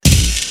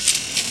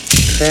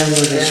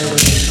mauvais son.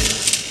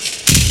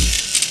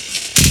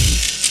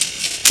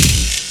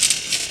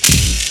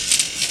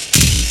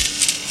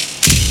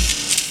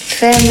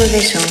 Fais un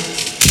mauvais son.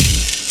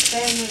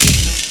 Fais un mauvais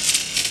son.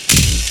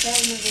 Fais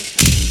un mauvais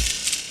son.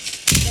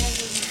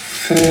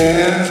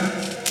 Faire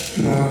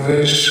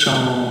mauvais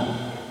son.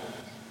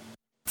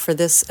 For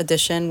this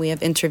edition, we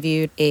have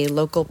interviewed a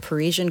local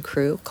Parisian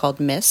crew called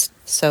Mist,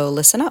 so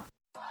listen up.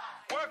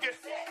 Work it,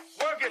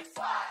 work it,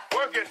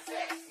 work it,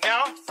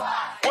 now.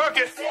 Work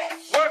it,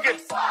 work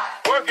it,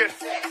 work it,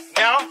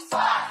 now.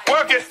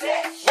 Work it,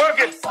 work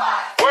it,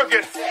 work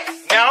it,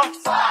 now.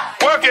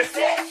 Work it,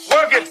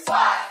 work it,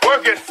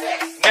 work it,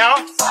 now.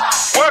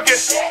 Work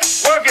it,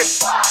 work it,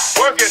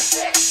 work it,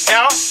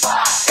 now.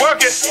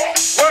 Work it,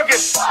 work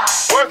it,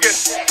 work it,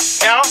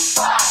 now.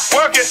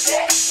 Work it,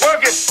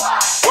 work it,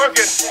 work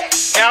it,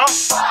 now.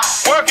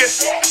 Work it,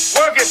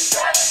 work it,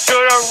 to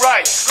the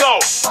right, slow.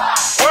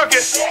 Work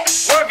it,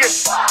 work it,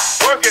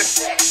 work it,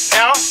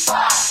 now.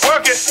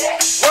 Work it,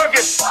 work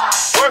it,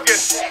 work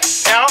it,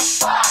 now.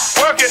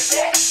 Work it,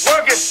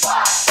 work it,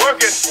 work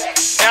it,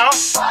 now.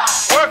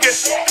 Work it,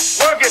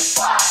 work it,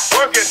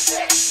 work it,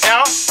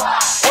 now.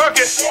 Work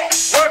it,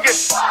 work it,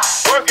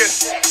 work it,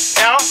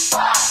 now.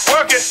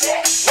 Work it,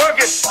 work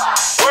it,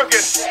 work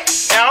it,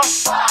 now.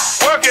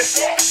 Work it,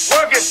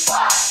 work it,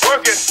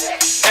 work it,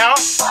 now.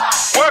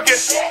 Work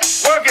it,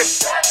 work it,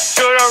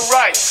 to the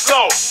right,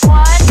 slow.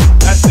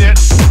 That's it.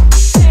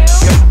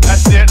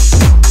 That's it.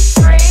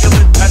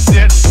 That's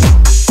it.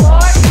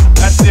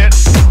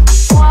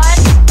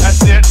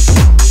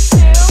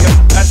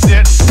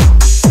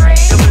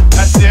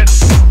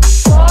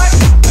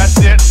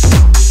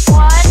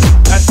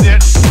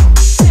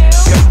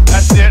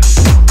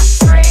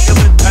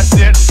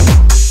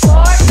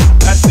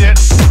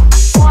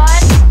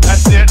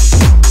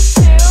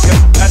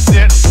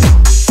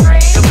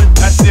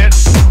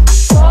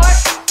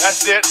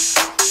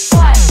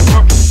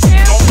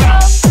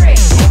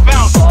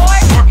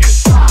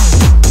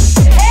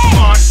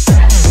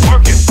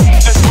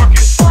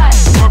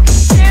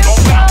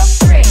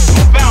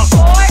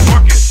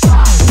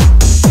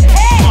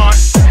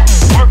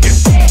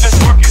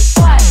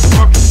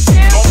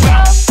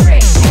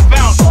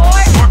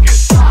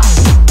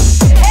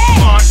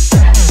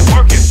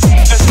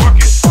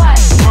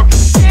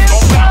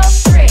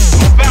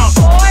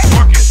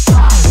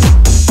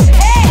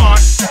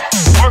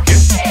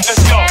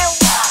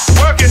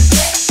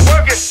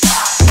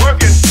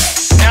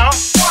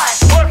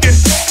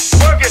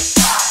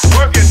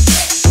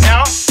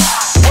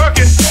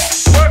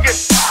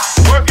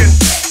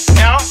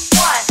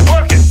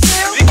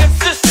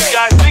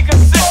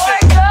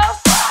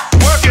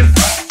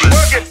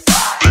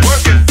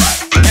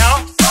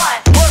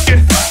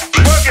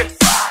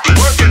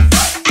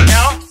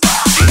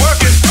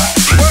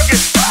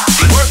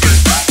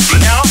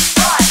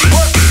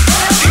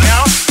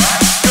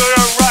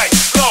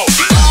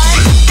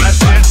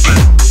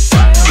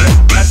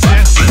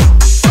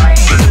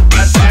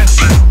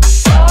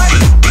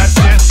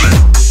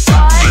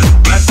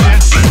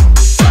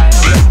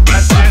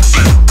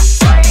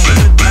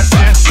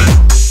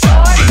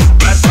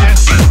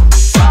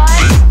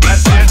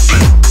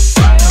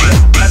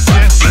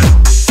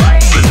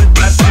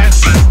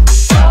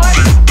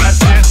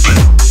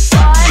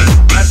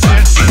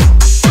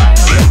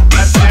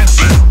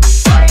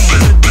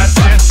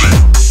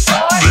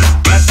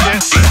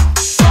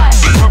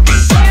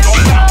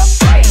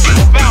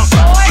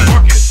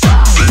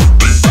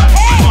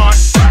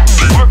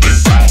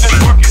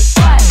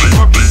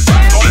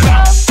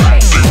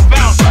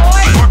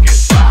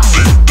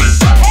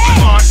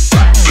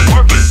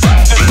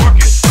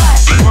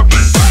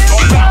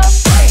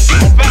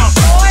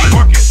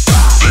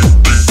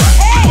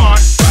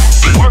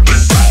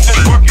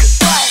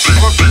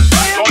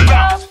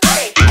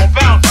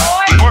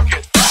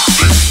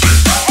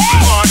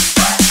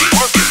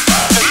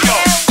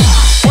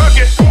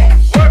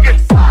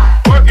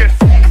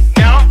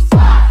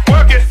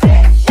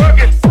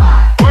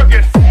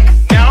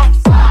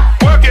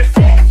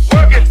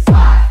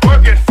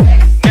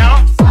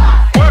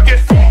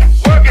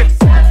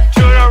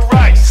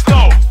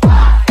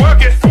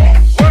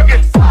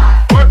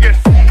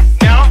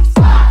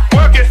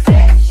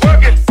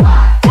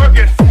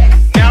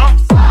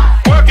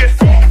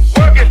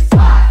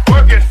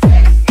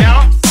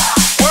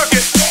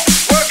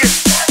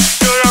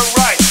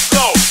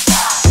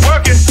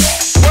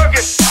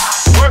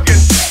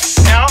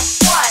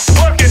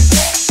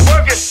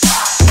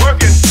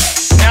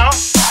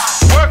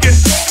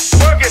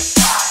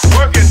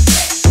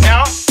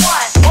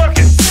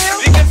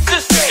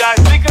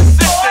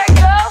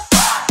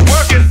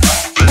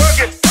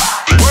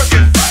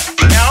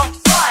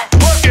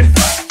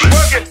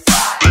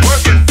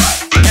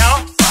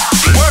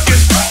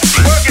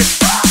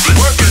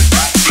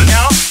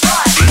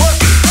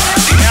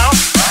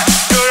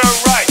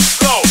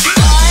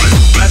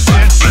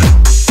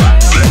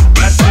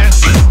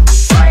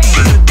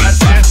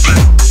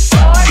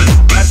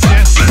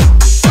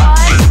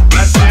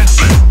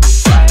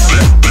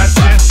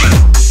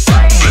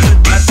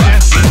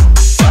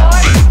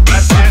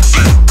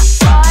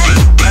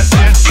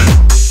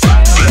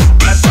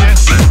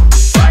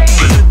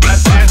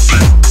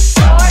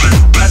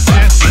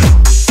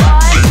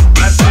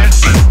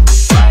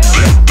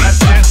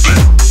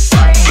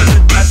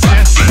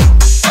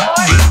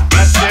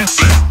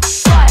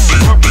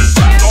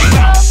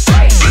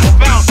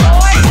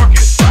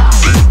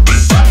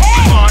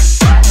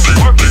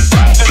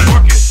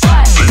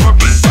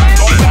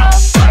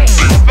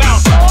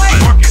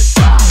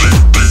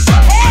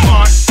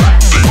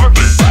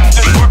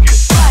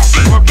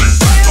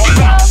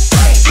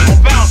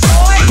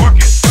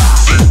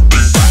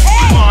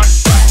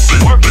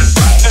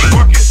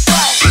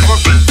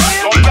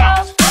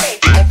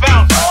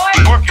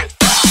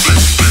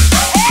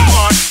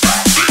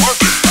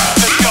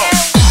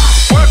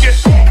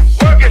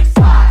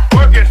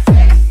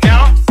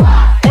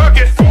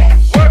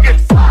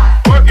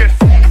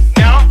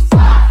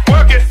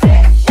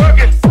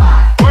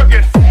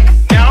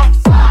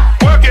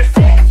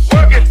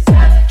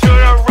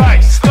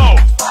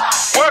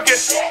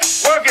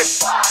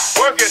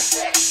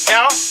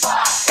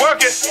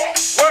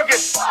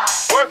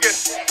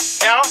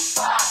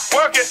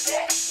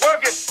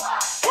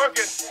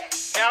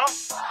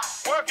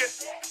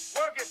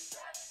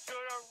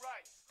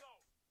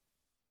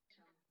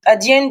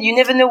 At the end, you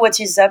never know what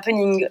is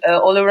happening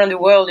all around the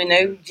world.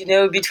 You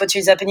know a bit what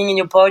is happening in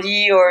your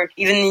party or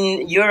even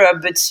in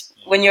Europe. But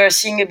when you're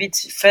seeing a bit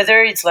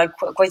further, it's like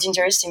quite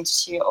interesting to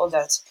see all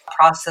that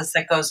process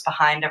that goes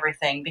behind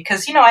everything.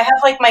 Because I have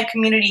like my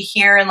community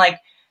here, and like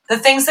the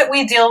things that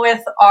we deal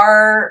with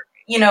are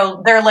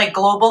they're like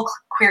global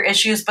queer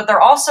issues, but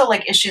they're also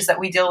like issues that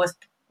we deal with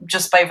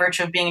just by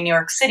virtue of being in New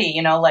York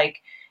City. Like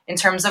in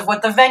terms of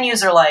what the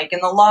venues are like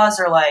and the laws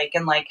are like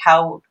and like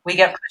how we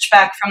get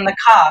pushback from the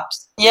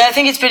cops. Yeah, I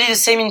think it's pretty the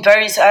same in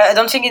Paris. I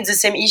don't think it's the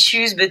same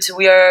issues, but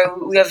we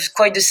have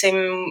quite the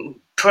same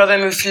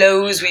problem with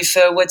laws, with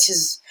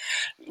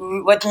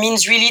what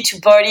means really to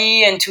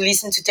party and to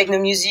listen to techno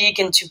music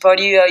and to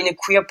party in a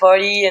queer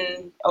party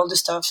and all the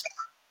stuff.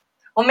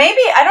 Well,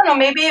 maybe, I don't know,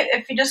 maybe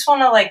if you just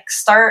want to like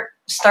start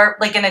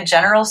like in a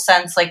general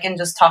sense, like, and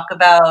just talk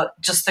about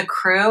just the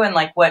crew and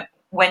like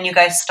when you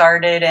guys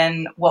started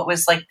and what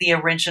was the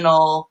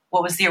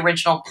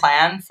original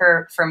plan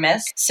for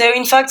Mist? So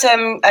in fact,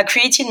 I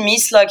created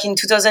Mist like in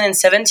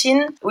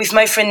 2017 with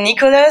my friend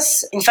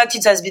Nicolas. In fact,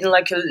 it has been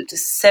like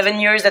 7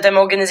 years that I'm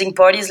organizing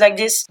parties like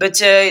this.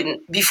 But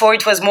before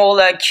it was more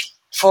like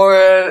for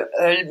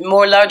a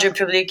more larger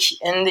public.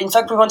 And in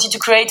fact, we wanted to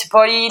create a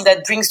party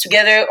that brings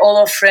together all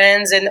our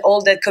friends and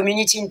all that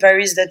community in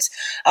Paris that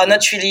are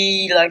not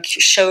really like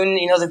shown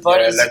in other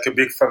parties. Yeah, like a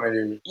big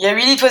family. Yeah,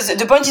 really,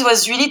 the point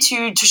was really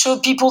to show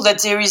people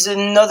that there is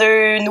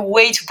another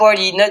way to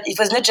party. It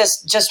was not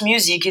just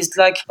music. It's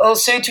like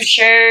also to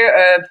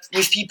share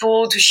with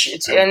people,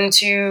 and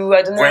to,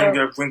 I don't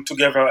know. Bring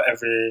together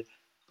every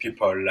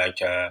people,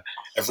 like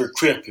every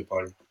queer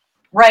people.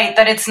 Right,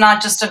 that it's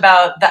not just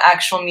about the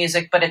actual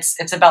music, but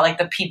it's about like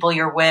the people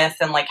you're with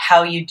and like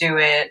how you do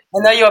it.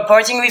 And how you are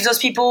partying with those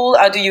people,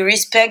 how do you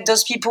respect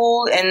those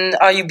people, and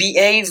how you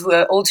behave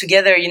all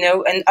together,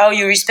 and how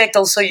you respect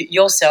also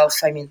yourself,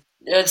 I mean.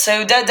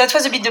 So that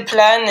was a bit the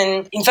plan,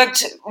 and in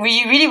fact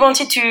we really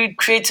wanted to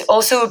create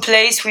also a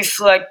place with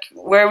like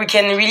where we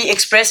can really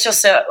express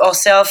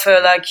ourselves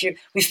like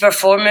with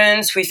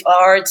performance, with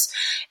art,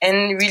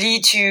 and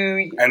really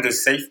and a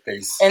safe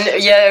place.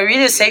 And yeah,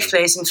 really a safe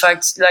place. In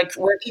fact, like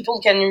where people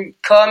can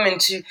come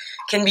and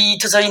can be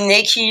totally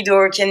naked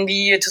or can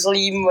be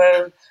totally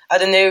I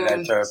don't know,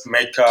 like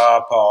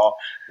makeup or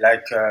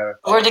like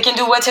where they can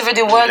do whatever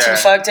they want, in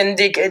fact, and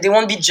they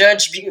won't be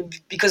judged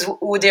because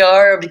who they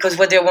are or because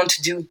what they want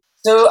to do.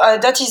 So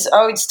that is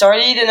how it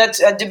started. And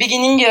at the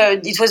beginning,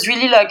 it was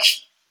really like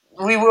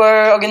we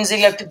were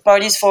organizing like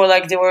parties for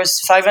like there was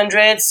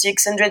 500,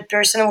 600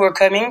 person who were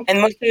coming, and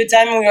most of the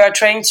time we were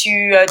trying to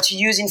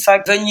use in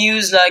fact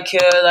venues like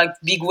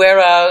big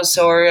warehouse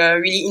or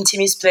really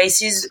intimate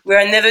places. We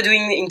are never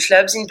doing in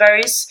clubs in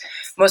Paris.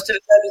 Most of the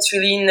time it's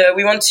really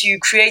we want to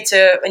create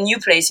a new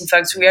place. In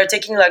fact, we are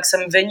taking like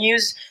some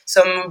venues,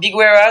 some big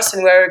warehouse,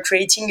 and we are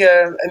creating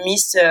a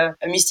mist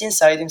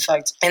inside, in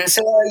fact. And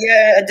so,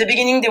 at the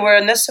beginning there were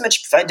not so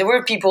much, there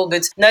were people,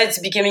 but now it's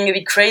becoming a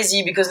bit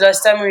crazy because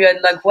last time we had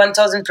like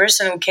 1,000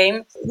 person who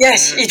came.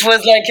 Yes, it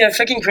was like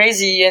fucking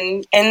crazy.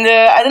 And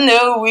I don't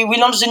know, we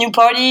launched a new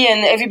party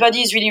and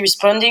everybody is really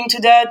responding to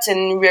that.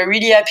 And we're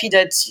really happy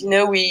that,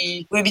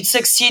 we bit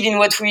succeed in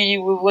what we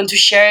want to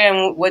share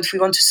and what we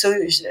want to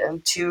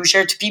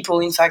share to people,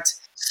 in fact.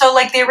 So,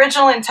 like, the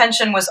original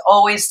intention was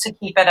always to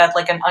keep it at,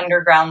 like, an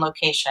underground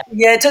location.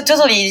 Yeah,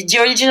 totally. The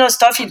original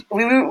stuff,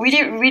 we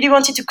really, really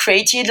wanted to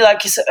create it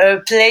like a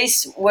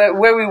place where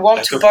we want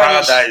like to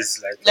party.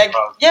 Paradise,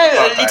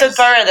 a little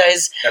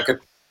paradise. Like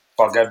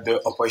forget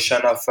the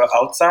operation of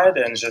outside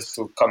and just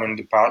to come in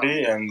the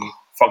party and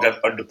forget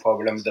all the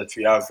problems that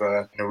we have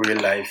in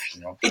real life,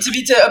 It's a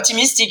bit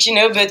optimistic,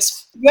 but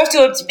you have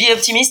to be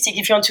optimistic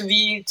if you want to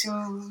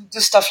do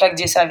stuff like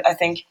this, I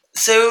think.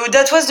 So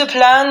that was the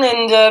plan,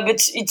 and but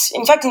it's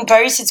in fact in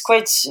Paris it's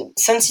quite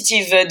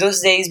sensitive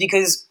those days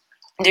because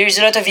there is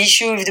a lot of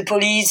issue with the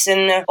police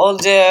and all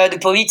the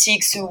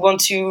politics who want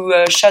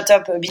to shut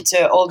up a bit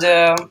all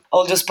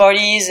those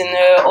parties and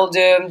all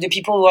the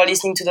people who are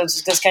listening to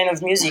those kind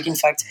of music. In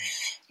fact,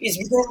 it's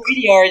become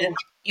really hard.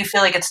 You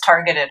feel like it's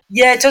targeted?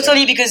 Yeah,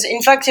 totally. Because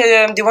in fact,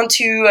 they want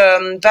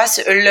to pass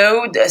a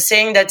law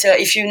saying that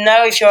if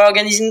you're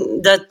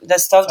organizing that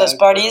stuff, those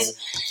parties,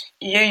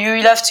 you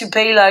will have to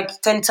pay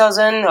like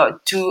 10,000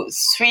 to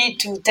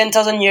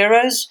 10,000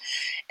 euros,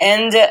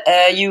 and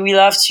you will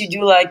have to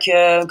do like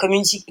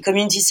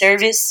community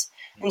service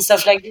and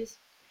stuff like this.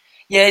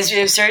 Yeah,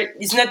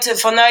 it's not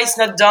for now. It's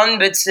not done,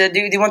 but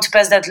they want to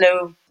pass that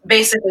law.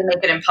 Basically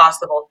make it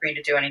impossible for you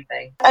to do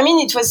anything. I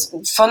mean, it was,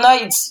 for now,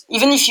 it's,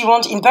 even if you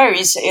want in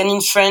Paris and in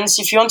France,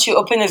 if you want to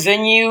open a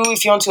venue,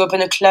 if you want to open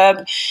a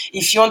club,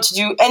 if you want to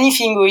do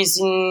anything who is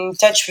in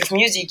touch with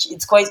music,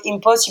 it's quite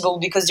impossible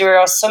because there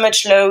are so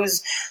much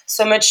laws,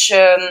 so much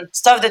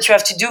stuff that you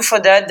have to do for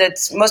that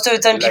most of the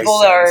time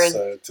people are...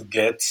 to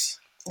get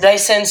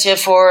license,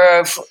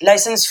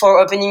 license for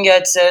opening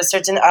at a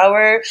certain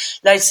hour,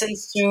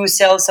 license to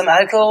sell some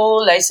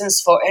alcohol,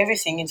 license for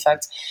everything, in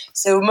fact.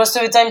 So most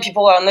of the time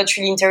people are not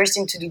really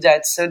interested to do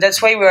that. So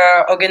that's why we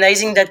are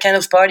organizing that kind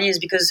of parties,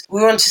 because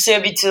we want to say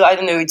a bit, I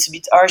don't know, it's a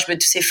bit harsh, but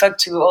to say fuck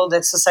to all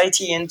that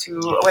society and to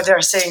what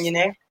they're saying, you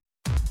know.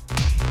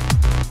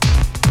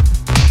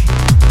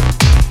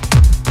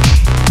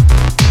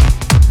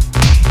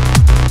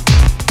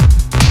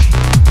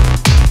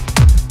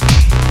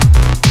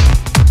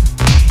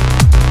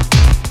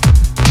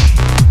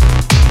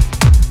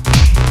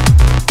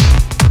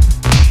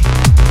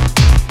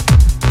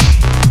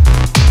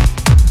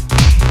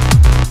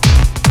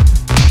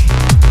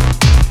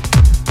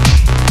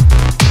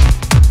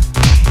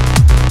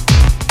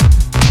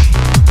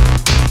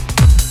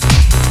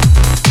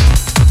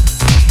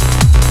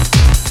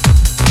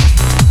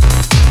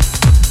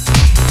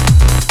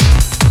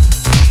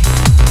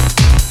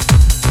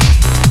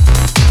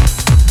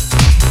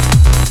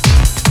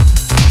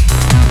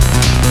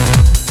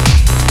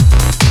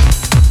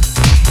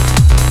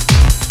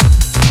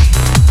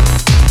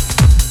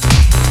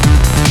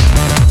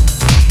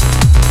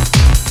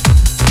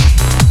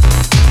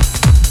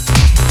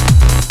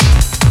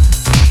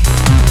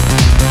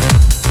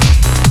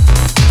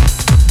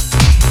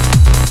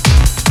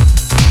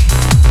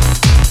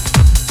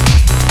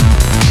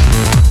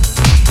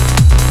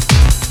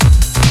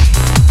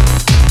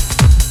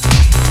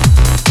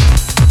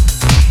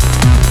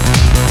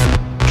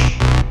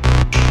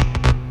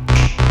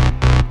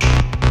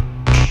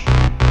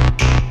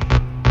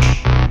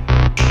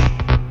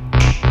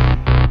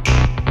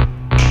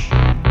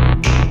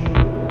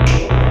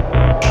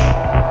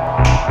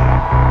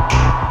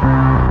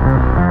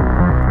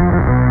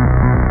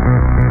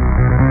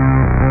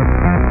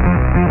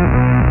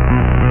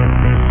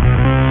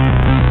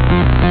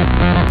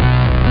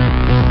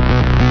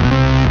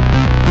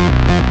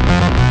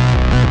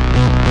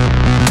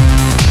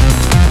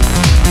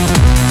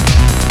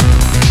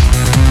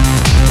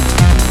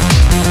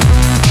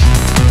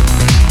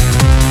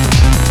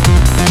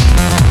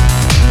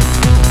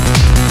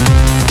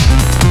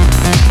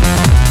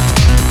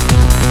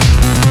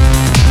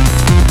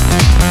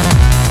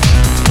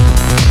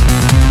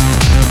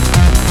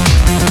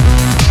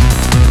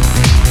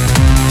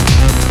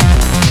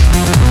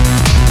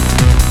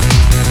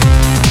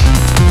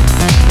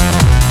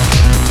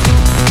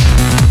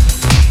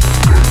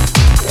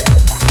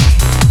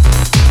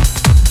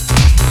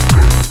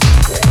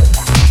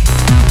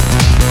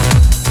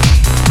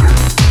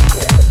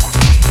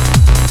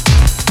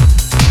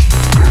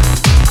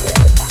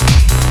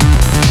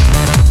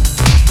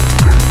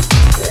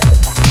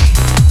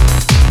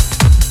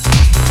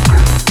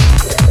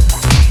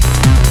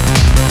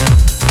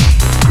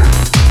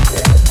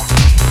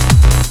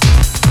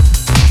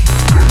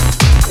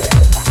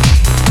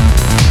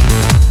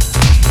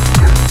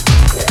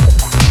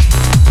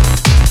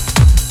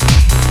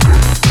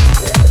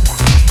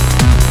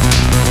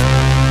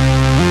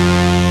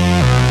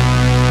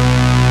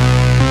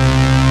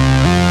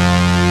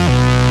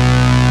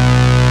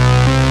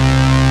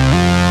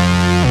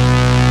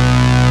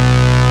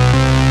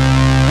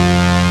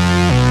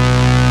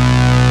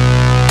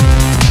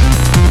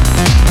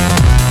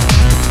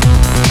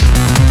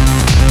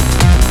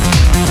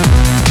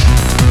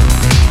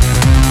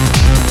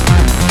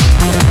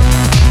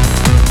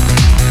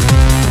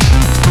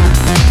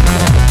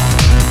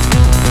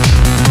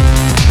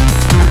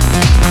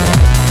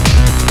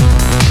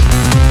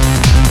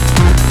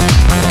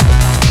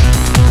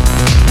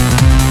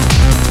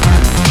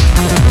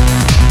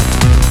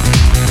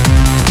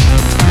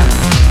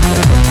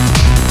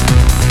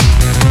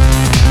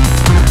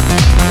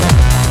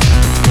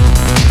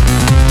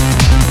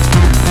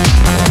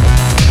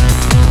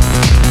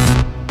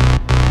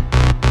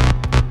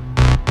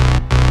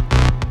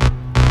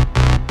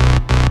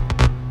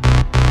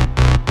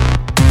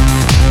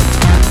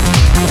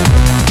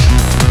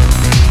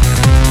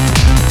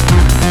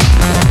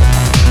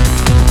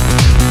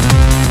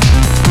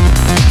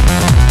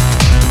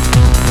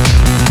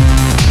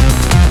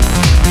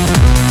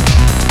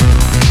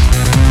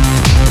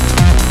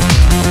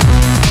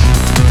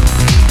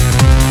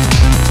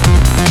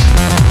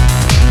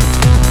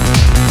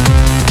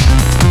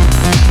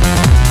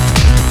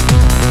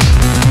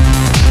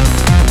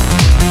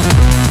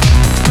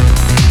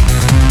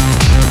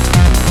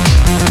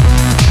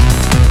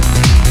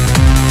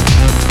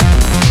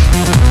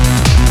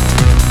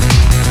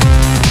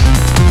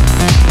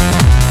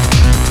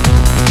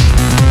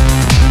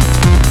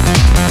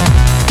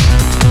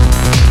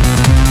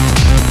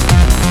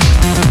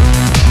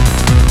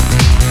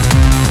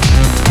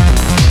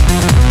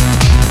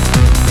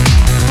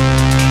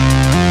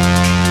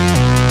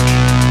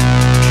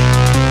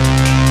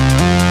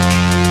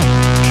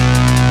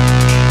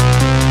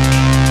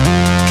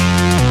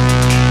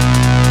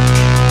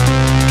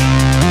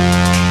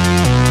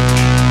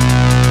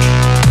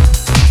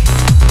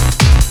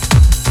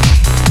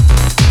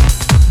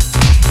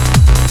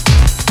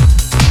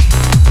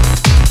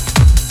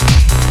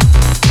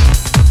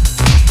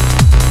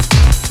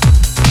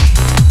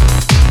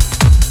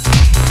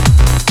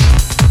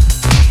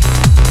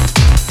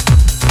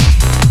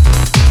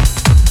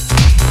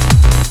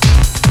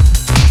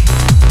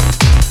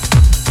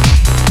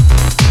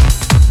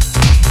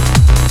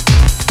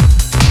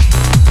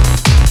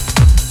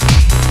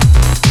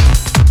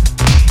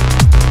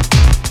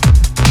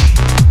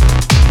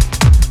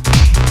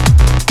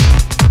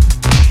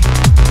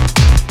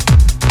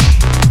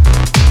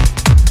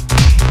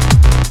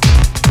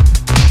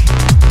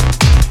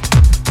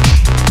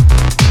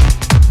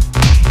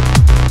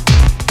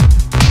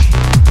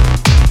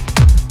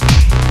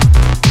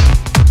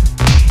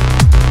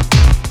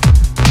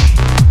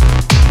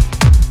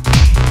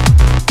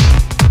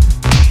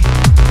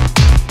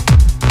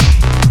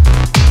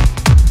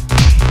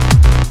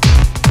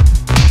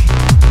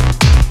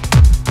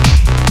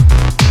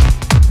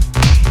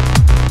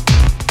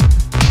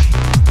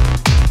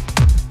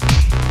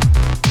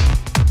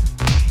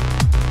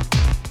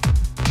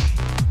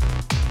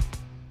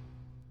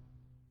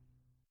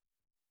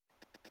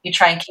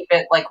 try and keep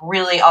it like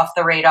really off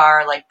the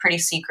radar, like pretty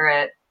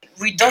secret?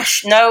 We don't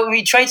now.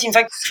 We try to, in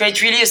fact,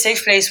 create really a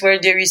safe place where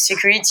there is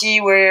security,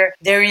 where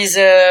there is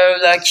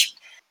like,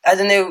 I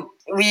don't know.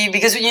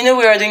 Because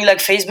we are doing like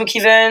Facebook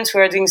events,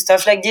 we are doing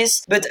stuff like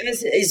this, but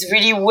it's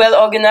really well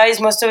organized.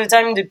 Most of the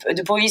time,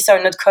 the police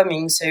are not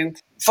coming. So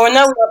for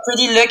now, we are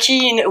pretty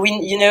lucky.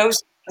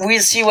 We'll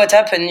see what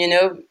happens.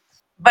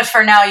 But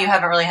for now, you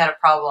haven't really had a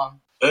problem.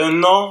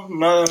 No.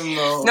 No,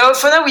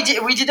 for now we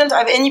didn't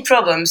have any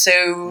problem. So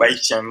by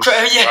chance,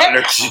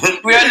 yeah,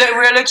 we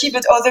are lucky.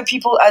 But other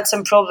people had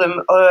some problem.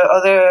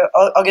 Other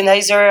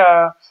organizer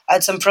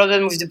had some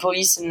problem with the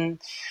police, and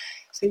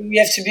so we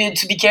have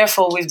to be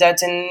careful with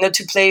that and not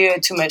to play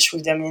too much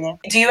with them.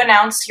 Do you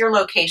announce your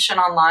location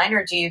online,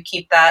 or do you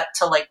keep that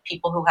to like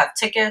people who have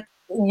tickets?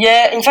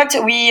 Yeah, in fact,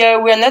 we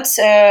are not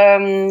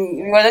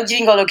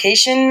giving our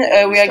location.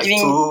 We are giving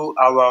 2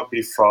 hours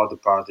before the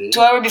party. 2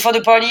 hours before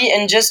the party,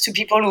 and just to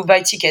people who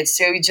buy tickets.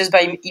 So it's just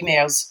by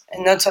emails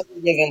and not on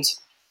the event.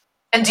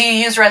 And do you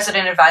use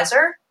Resident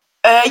Advisor?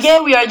 Yeah,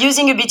 we are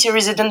using a bit of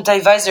Resident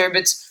Advisor,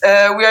 but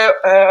we are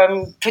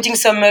putting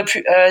some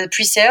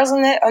pre-sales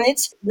on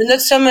it, but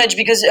not so much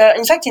because,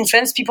 in fact, in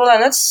France, people are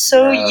not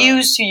so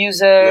used to use.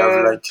 We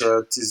have like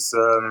this.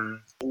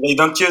 They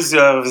don't use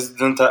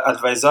Resident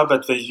Advisor,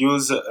 but they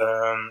use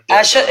Shotgun.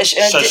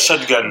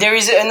 There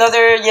is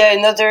another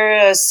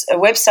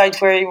website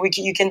where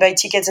you can buy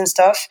tickets and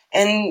stuff.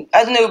 And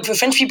I don't know,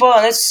 French people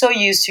are not so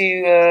used to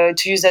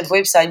use that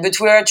website, but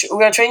we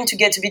are trying to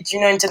get a bit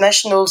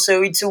international,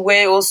 so it's a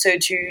way also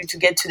to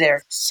get to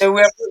there. So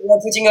we are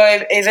putting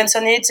our events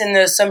on it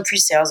and some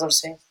pre-sales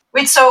also.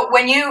 Wait, so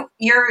when your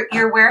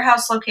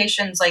warehouse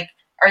locations, like,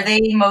 are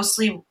they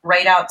mostly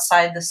right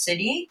outside the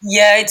city?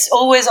 Yeah, it's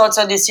always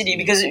outside the city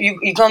because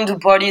you can't do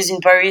parties in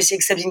Paris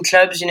except in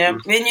clubs, I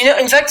mean,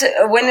 in fact,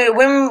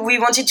 when we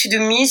wanted to do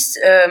Mist,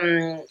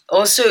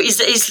 also is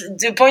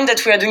the point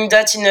that we are doing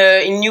that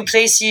in new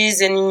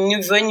places and in new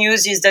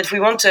venues is that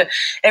we want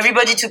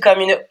everybody to come.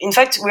 In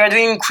fact, we are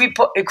doing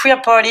a queer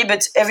party,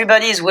 but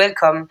everybody is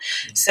welcome.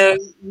 So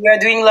we are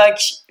doing like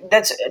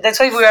that.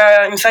 That's why we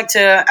are, in fact,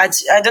 I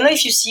don't know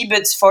if you see,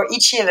 but for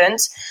each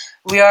event,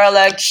 we are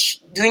like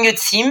doing a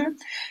theme,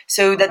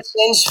 so that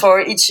changes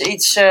for each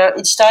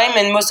time,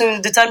 and most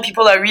of the time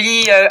people are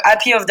really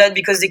happy of that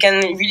because they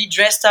can really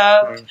dress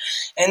up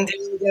and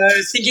they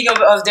are thinking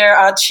of their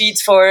outfit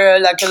for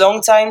like a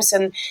long time,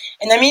 and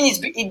I mean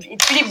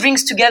it really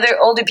brings together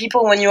all the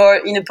people when you are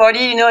in a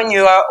party, and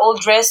you are all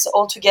dressed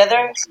all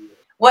together.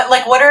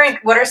 What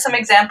are some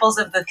examples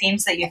of the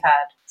themes that you've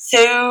had? So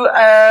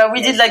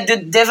we did like the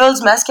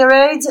Devil's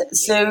Masquerade.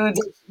 So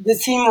the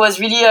theme was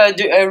really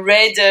a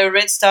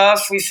red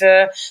stuff with.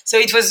 So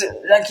it was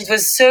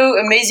so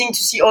amazing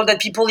to see all the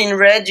people in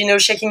red,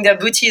 shaking their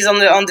booties on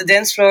the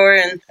dance floor.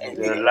 And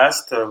the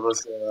last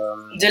was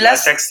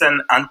latex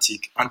and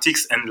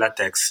antiques and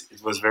latex.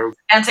 It was very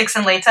antiques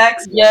and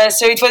latex. Yeah.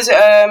 So it was.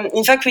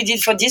 In fact, we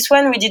did for this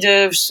one. We did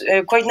a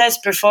quite nice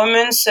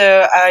performance.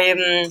 I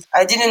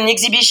did an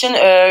exhibition,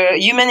 a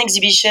human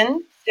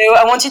exhibition. So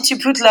I wanted to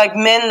put like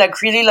men, like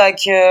really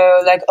like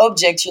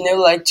objects,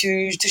 like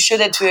to show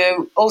that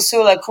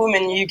also like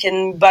women, you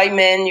can buy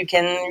men, you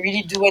can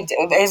really do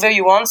whatever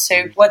you want.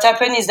 So what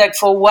happened is that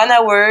for 1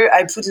 hour,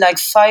 I put like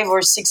 5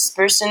 or 6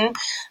 person,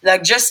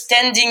 like just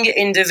standing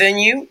in the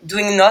venue,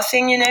 doing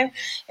nothing,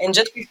 and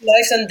just with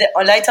light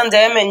on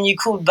them, and you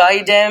could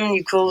buy them.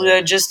 You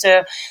could just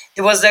there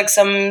was like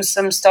some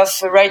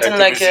stuff written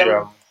like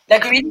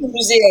a real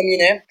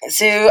museum,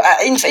 So,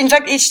 in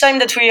fact, each time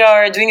that we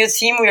are doing a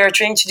theme, we are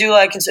trying to do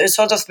like a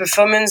sort of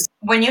performance.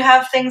 When you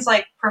have things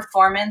like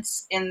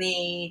performance in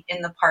the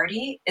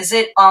party, is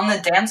it on the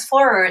dance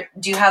floor, or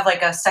do you have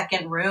like a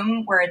second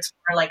room where it's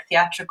more like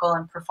theatrical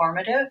and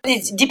performative?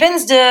 It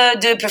depends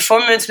the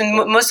performance,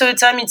 but most of the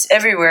time it's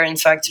everywhere, in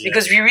fact,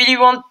 because we really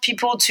want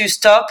people to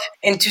stop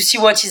and to see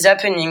what is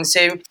happening.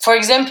 So, for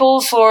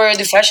example, for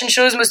the fashion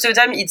shows, most of the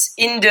time it's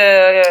in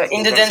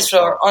the dance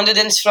floor, on the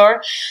dance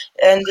floor.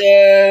 And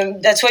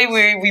that's why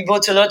we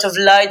bought a lot of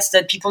lights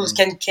that people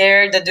can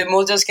carry, that the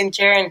models can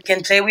carry and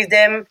can play with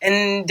them.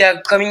 And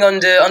they're coming on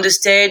the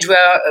stage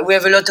where we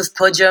have a lot of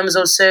podiums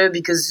also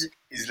because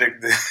it's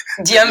like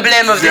the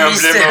emblem of the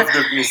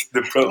Mist.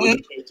 The problem.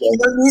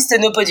 No Mist,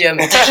 no podium.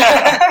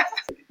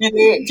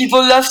 People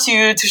love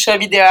to show a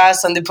bit their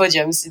ass on the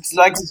podiums. It's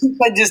like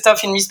quite the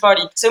stuff in Mist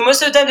party. So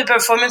most of the time the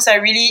performance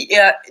are really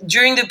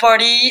during the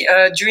party,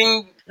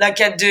 during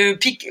like at the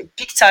peak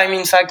time.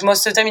 In fact,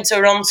 most of the time it's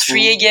around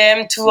 3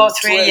 a.m., 2 or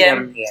 3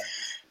 a.m.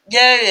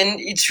 Yeah, and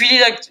it's really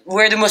like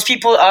where the most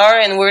people are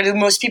and where the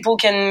most people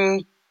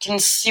can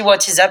see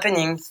what is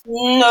happening.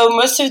 No,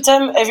 most of the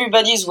time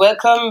everybody is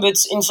welcome, but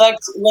in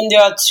fact when they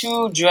are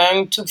too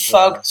drunk, too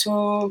fucked,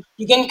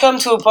 you can come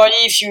to a party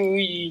if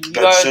you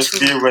are just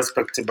be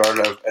respectable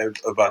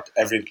about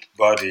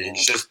everybody.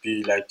 Just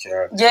be like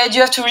yeah,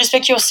 you have to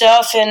respect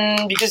yourself,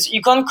 and because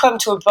you can't come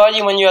to a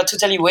party when you are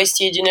totally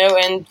wasted,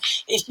 and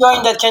if you are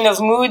in that kind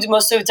of mood,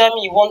 most of the time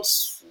it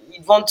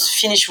won't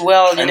finish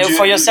well,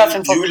 for yourself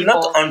and for people. You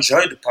will not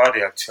enjoy the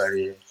party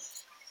actually.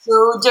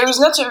 So there is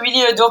not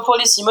really a door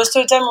policy. Most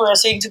of the time we are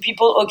saying to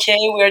people, okay,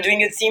 we are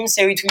doing a theme,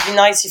 so it would be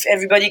nice if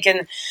everybody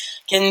can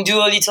do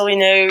a little,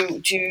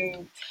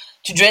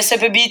 to dress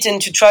up a bit and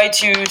to try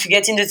to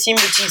get in the theme,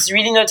 but it's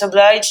really not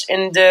obliged.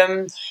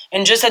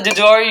 And just at the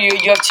door,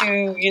 you have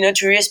to,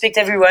 to respect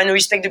everyone,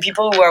 respect the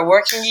people who are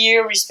working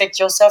here, respect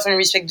yourself, and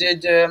respect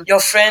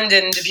your friend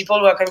and the people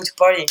who are coming to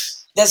party.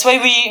 That's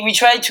why we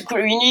try to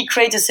really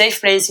create a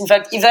safe place. In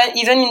fact,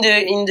 even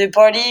in the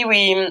party,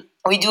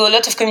 we do a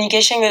lot of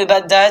communication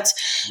about that,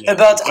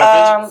 about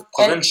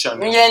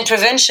prevention. And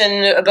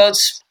prevention, about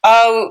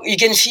how you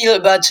can feel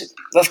about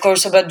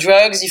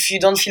drugs if you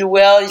don't feel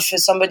well, if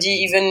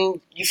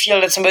you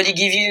feel that somebody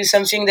give you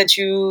something that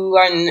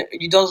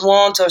you don't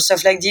want, or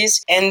stuff like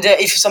this, and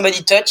if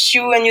somebody touch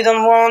you and you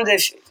don't want.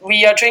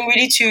 We are trying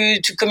really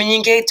to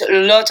communicate a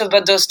lot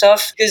about those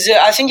stuff, because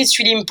I think it's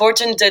really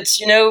important that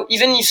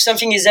even if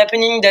something is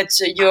happening, that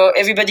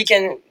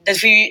that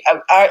we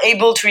are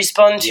able to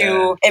respond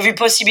to every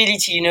possibility,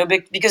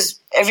 because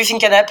everything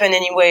can happen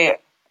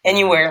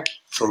anywhere.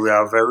 So we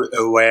are very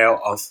aware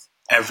of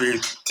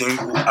everything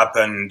will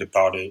happen in the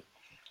party.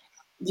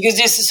 Because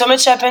there's so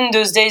much happened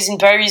those days in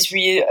Paris.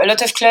 A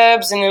lot of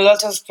clubs and a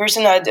lot of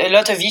person had a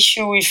lot of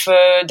issue with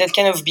that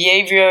kind of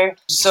behavior.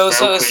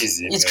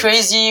 It's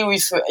crazy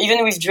with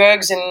even with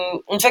drugs,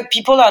 and in fact,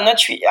 people are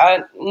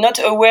not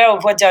aware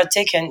of what they are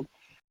taking.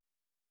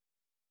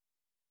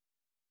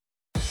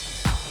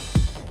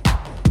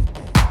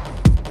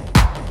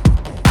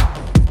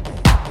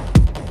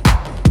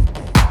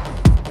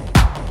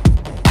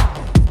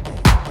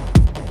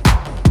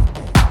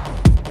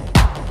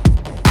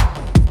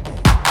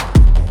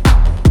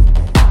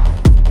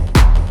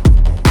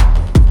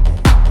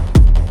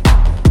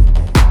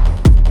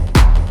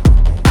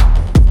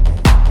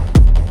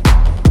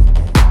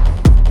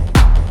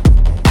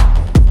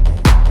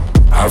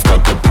 I've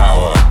got the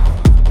power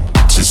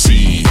to see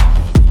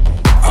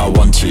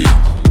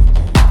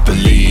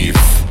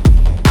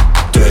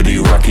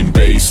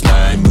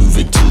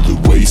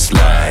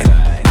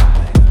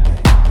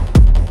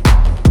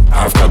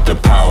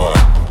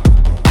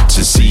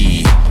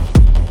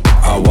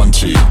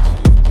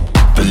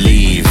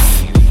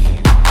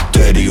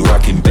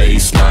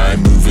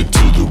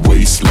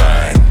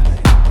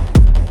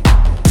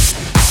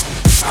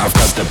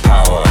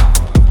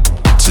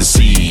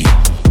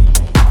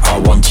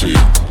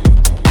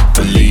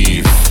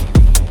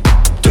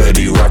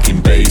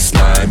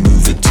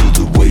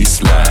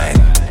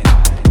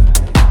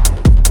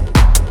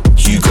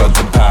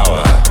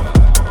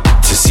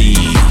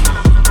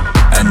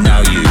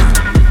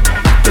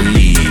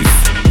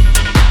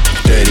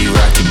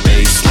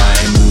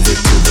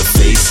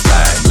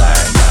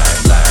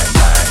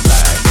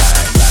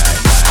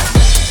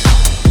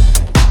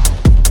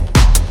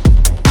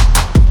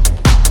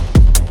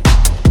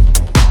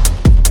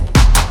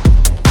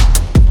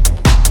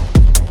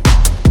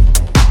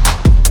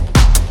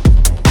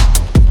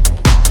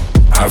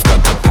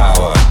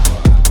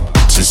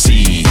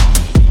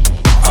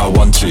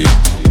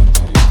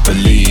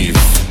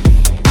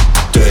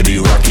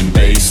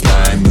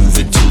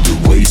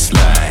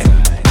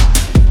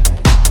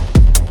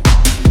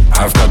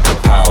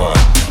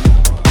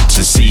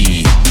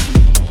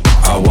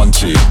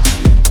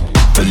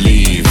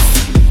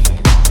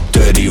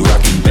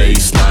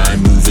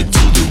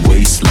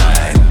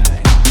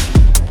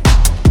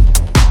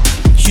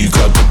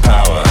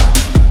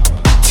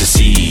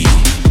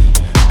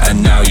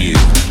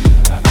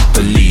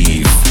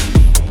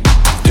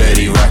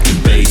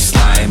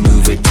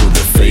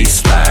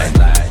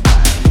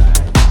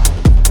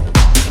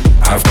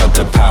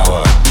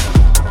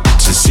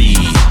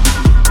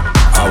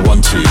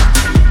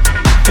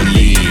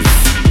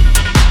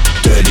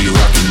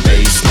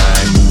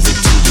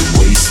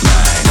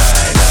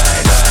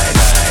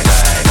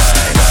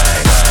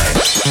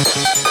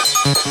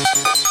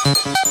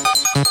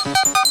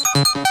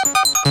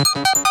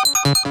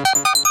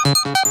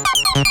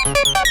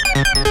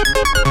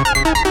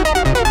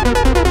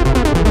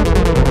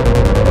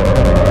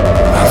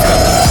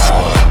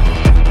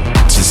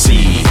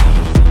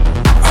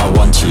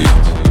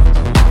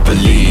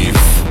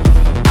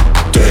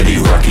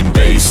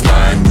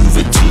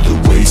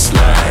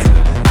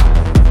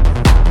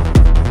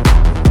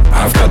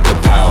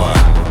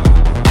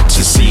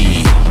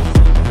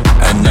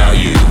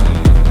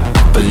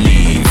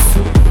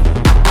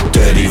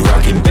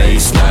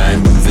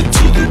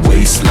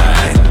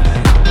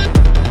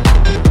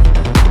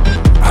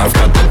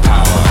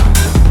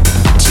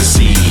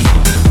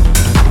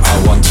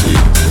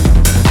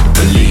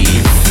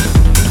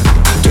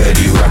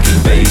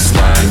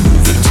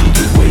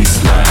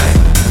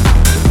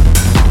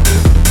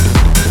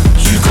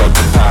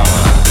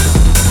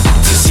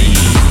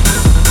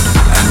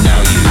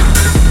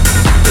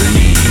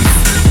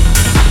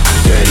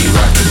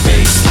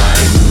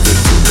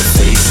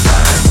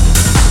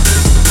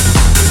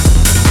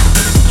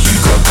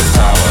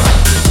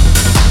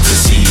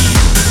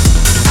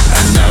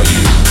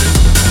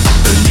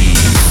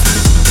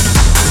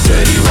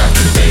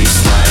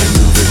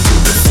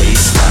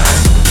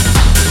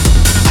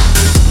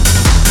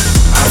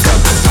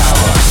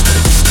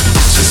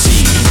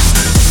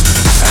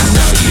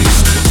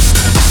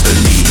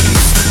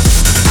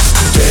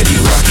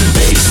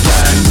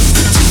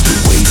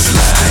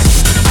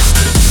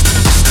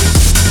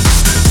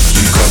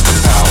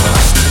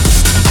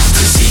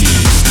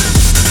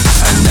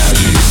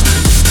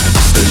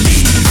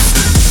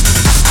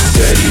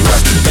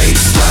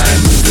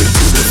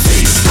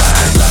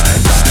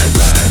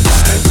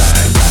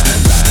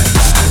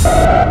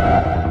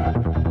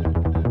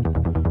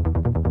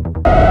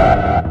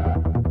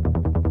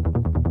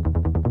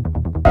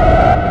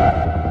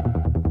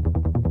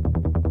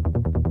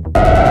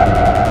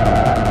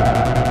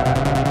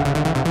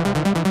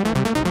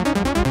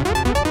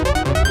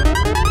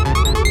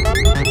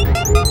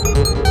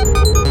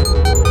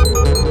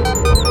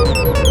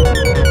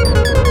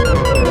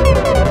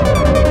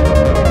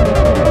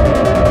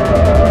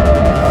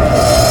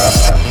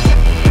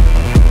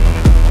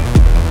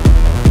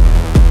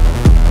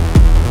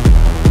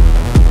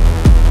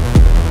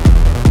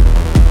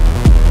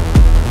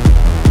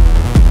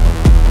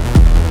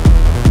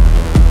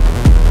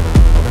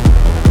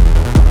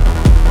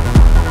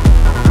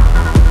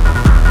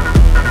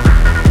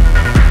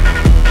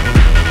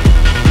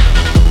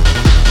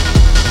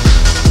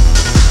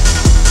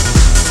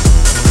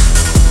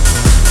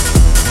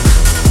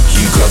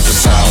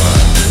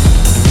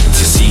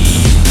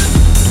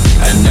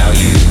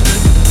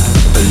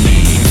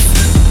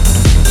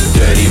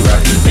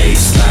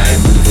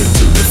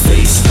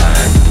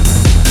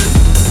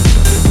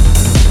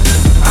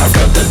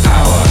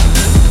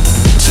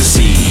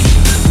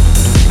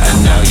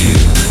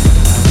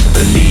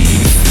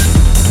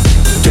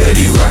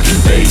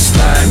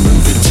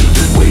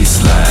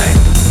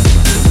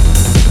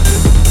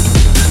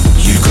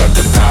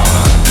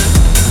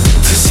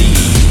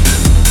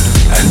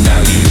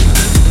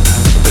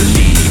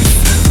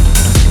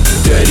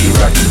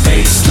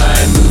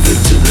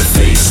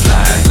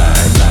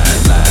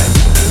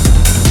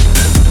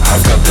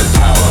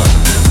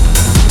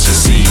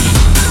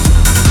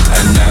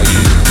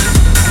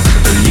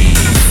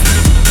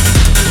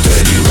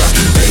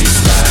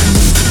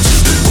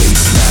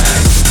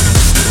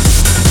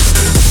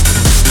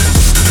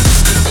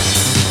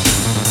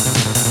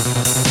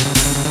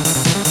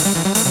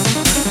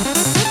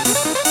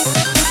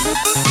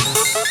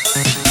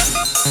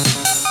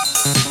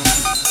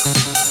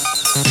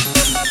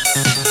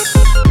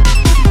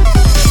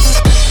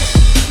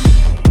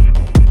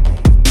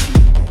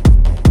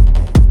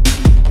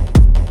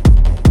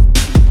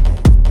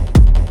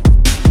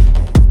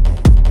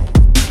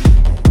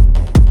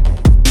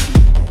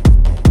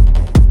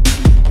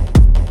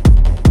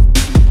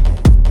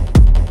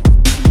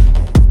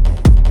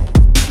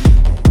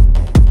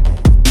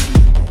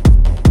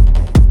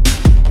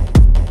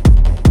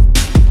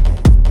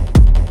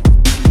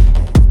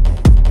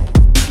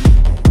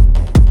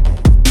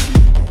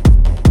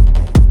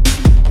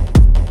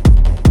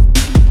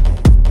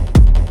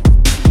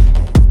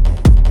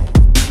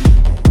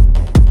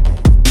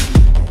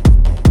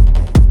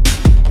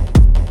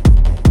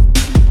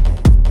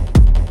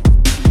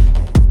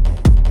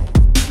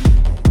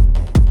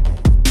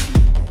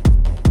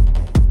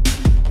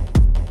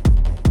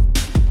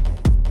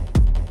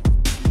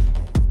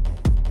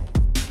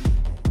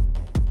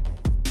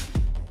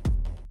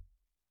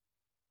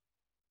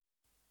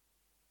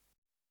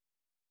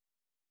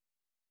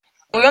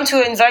want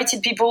to invite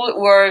people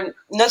who are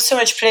not so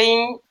much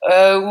playing,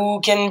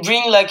 who can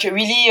bring like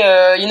really,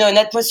 an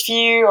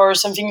atmosphere or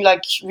something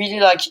like really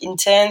like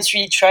intense,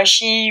 really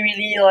trashy,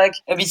 really like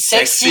a bit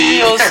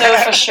sexy also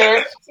for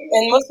sure.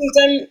 And most of the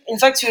time, in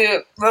fact,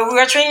 we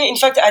are trying. In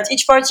fact, at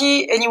each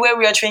party, anywhere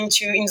we are trying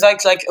to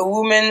invite like a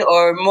woman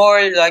or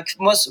more like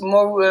more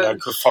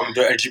like from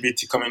the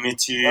LGBT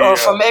community or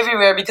from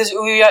everywhere, because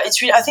we are.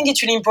 It's really, I think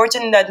it's really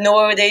important that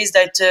nowadays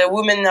that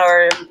women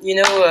are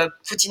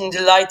put in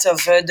the light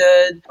of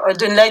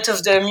the light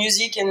of the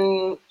music.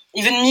 And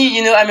even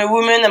me, I'm a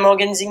woman, I'm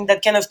organizing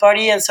that kind of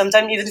party, and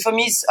sometimes even for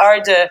me it's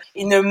hard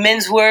in a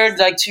men's world,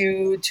 like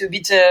to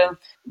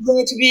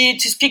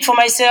speak for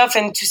myself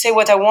and to say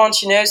what I want,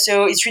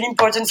 So it's really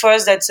important for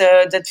us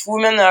that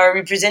women are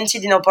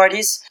represented in our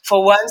parties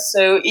for once.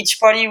 So each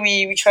party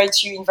we try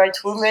to invite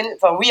women.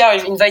 Well, we are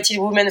invited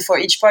women for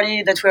each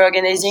party that we're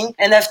organizing,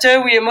 and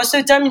after most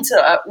of the time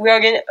we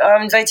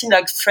are inviting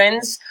like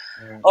friends.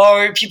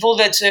 Or people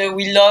that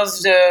we love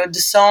the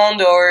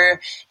sound,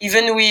 or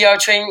even we are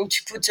trying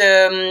to put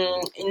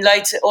in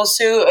light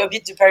also a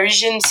bit the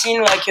Parisian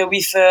scene, like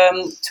with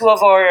two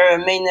of our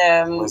main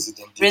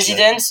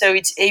residents. So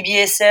it's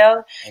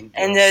ABSL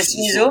and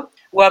Smizo,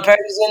 who are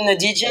Parisian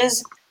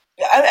DJs.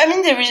 I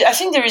mean, I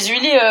think there is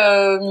really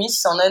a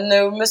miss on,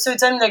 and most of the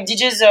time, like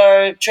DJs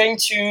are trying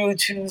to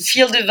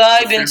feel the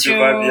vibe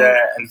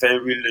and they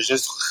will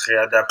just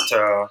readapt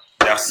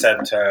their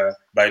set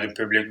by the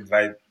public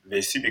vibe they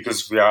see,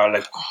 because we are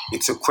like,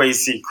 it's a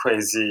crazy.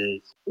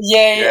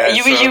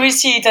 You will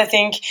see it, I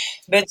think.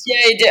 But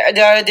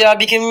they are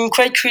becoming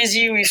quite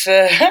crazy with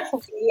at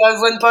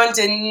one point,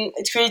 and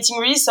it's creating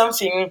really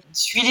something.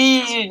 It's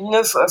really,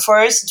 for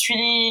us, it's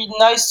really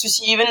nice to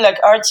see even like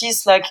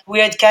artists like we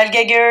had Karl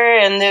Geiger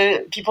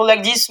and people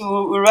like this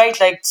who write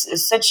like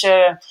such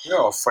a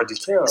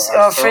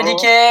Freddie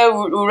K,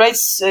 who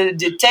writes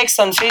the text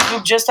on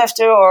Facebook just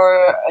after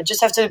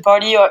the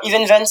party, or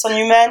even Vincent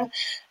Newman.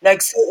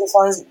 Like, so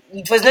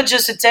it was not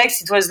just a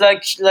text; it was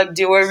like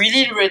they were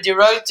really they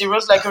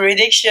wrote like a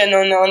redaction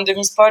on the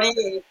Miss Party.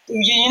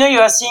 And you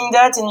are seeing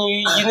that, and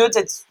you know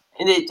that.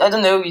 I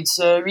don't know. It's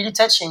really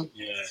touching.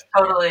 Yeah.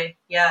 Totally.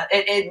 Yeah.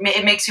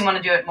 It makes you want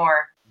to do it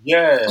more.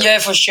 Yeah. Yeah,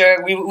 for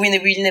sure. We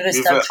never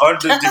stop. With all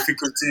the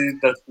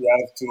difficulties that we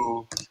have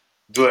to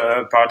do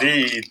a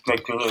party, it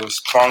makes us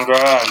stronger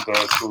and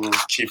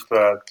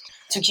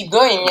to keep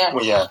going, yeah.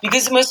 Well, yeah.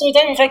 Because most of the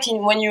time, in fact,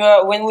 when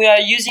we are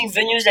using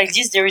venues like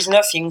this, there is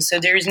nothing. So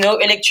there is no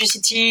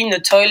electricity, no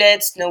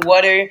toilets, no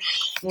water,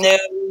 no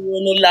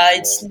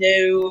lights,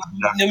 no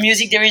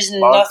music. There is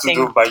nothing.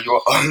 To do by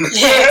your own.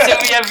 Yeah, so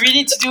we have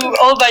really to do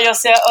all by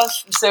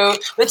yourself. So,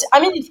 but I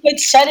mean, it's quite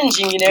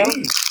challenging, Yeah.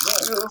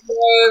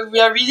 We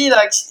are really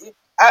like.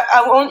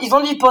 It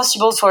won't be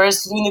possible for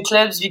us to do in the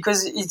clubs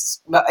because it's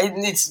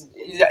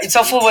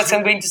awful what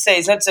I'm going to say.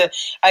 It's not.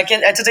 I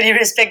totally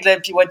respect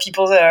what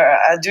people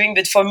are doing,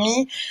 but for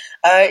me,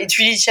 it's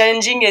really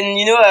challenging, and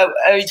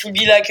it will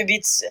be like a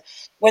bit.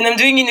 When I'm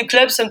doing in a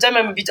club, sometimes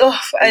I'm a bit.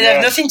 I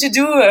have nothing to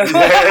do.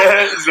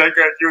 It's like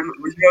we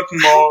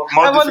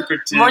want more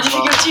difficulty. More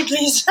difficulty,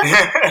 please.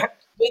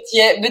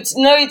 But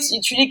no,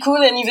 it's really cool,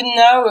 and even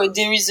now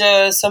there is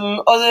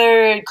some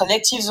other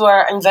collectives who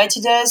are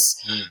invited us.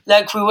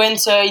 Like we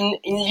went in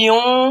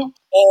Lyon,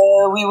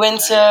 we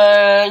went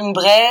in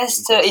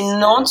Brest, in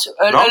Nantes,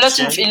 a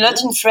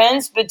lot in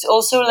France, but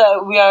also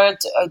we are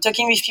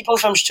talking with people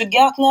from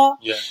Stuttgart now.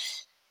 Yeah.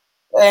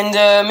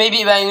 And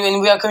maybe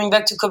when we are coming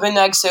back to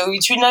Copenhagen, so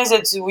it's really nice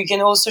that we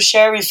can also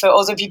share with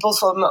other people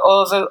from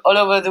all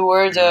over the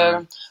world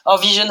our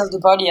vision of the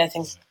party, I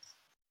think.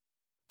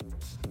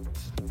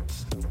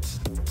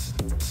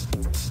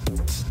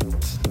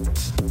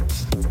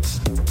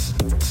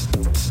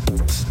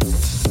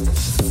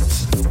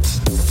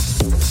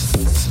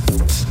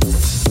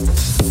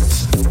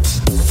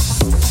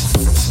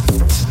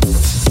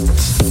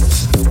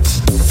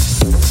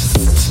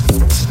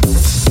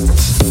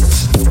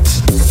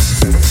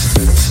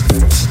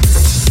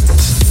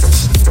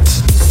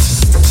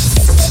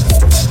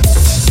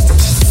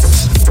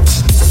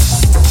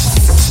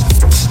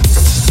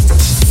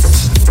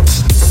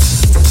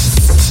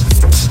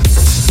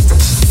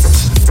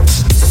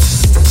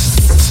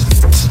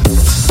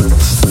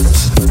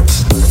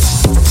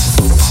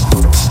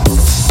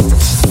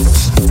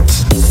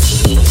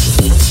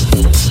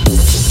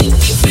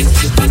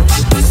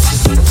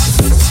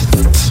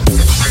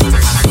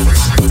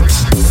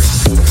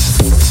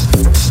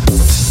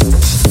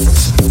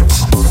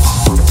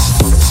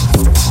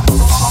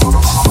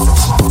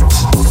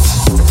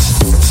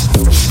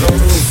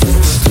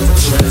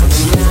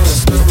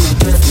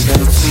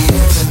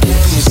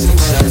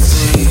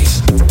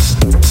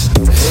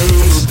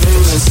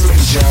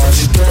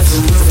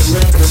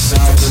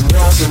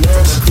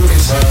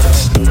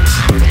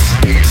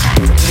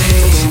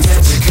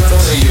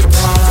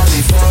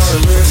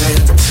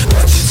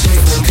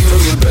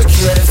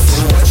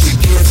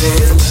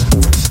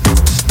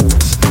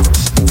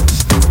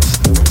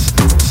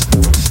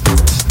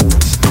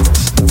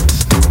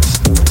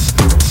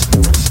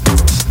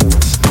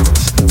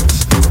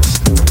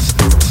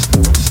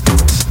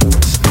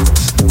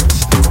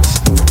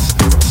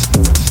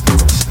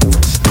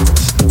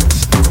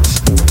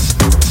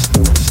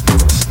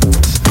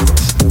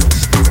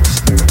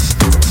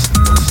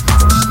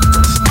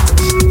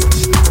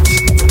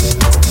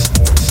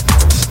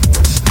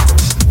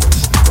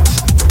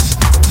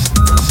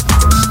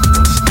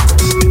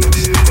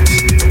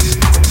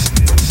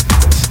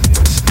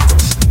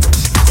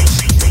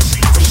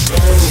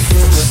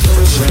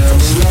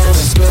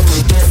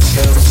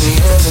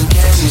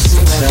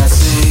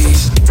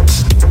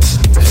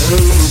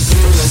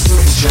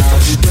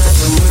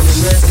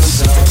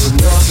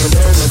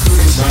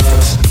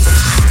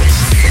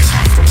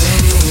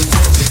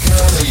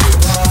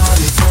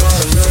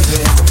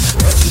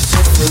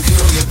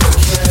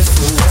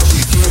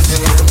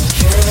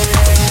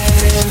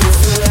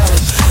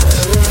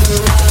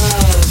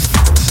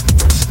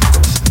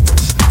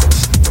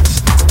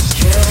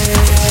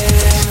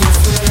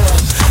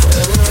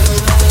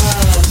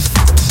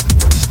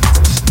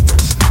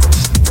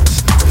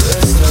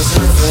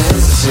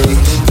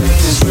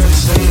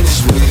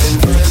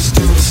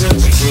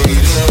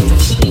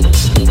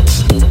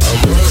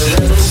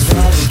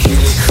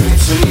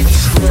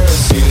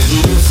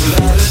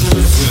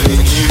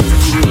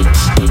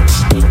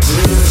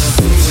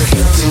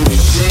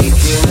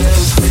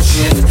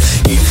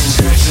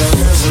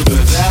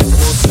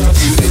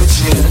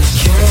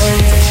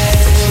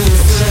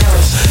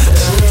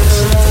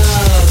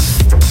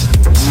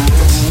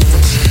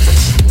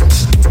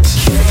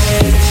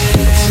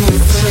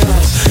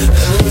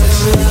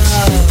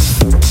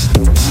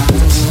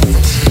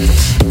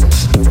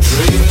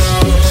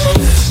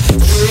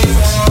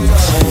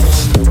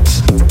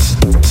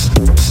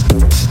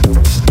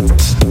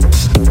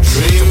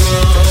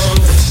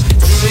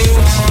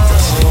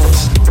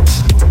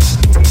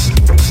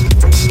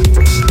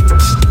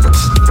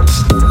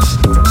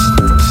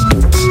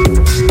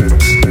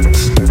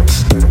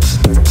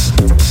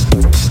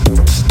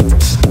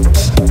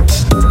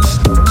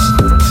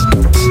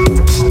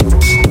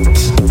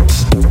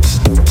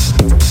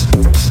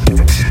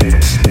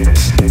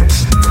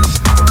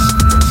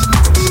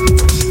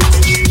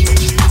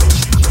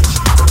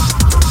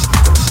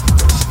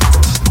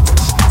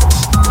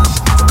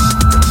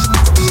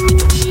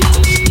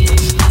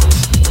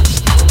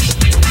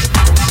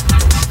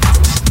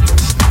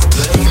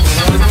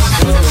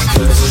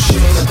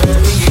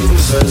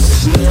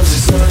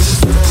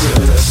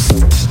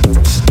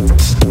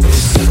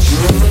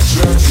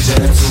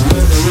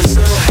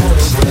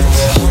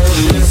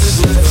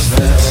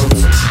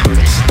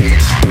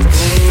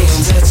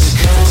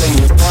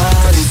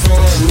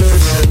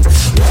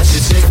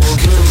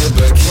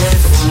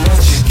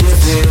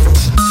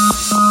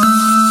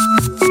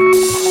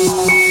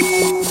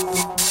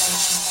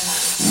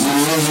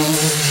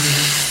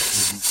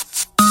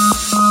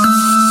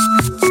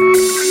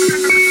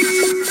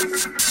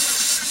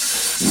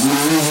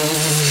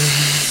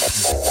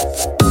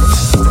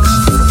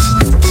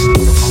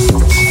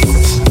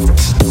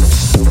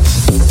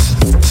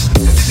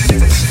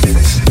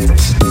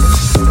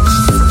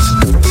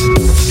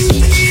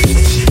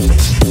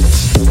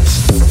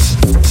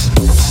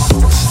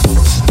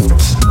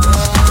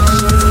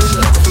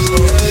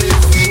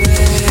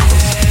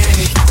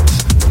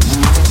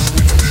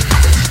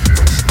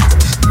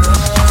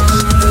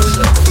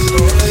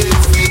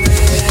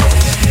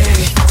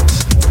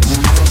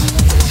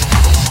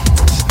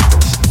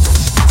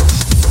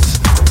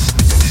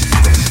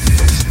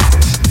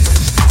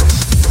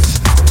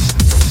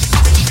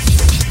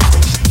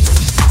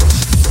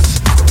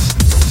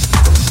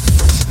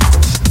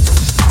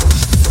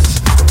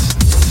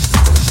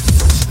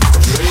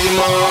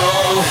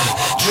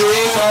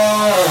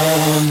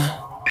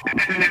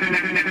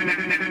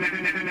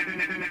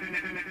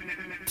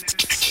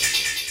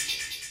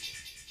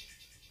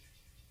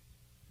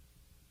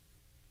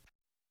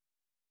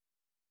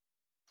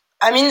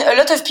 I mean, a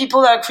lot of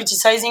people are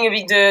criticizing a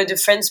bit the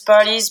French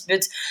parties,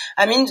 but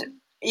I mean,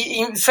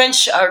 in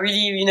French are really,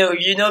 you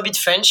know a bit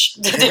French.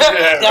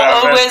 they're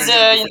always,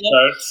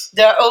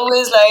 they're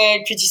always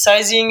like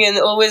criticizing and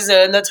always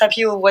not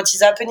happy with what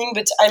is happening.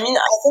 But I mean,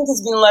 I think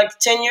it's been like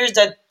 10 years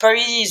that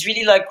Paris is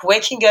really like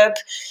waking up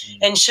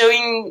and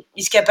showing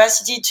its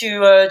capacity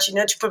to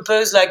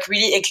propose like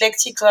really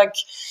eclectic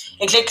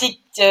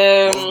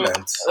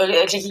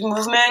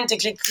movement,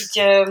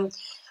 eclectic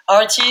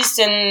artists,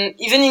 and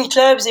even in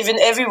clubs, even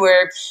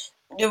everywhere.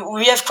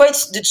 We have quite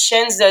the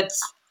chance that,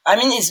 I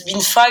mean, it's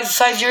been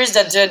five years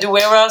that the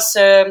warehouse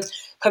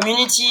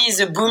community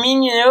is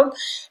booming.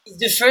 It's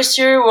the first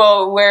year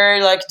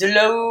where like the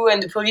law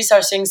and the police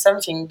are saying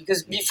something,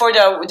 because before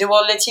they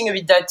were letting a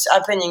bit that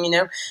happening.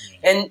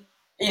 And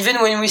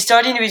even when we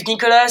started with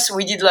Nicolas,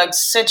 we did like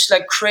such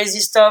like crazy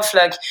stuff.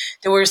 Like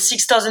there were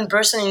 6,000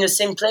 persons in the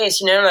same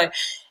place.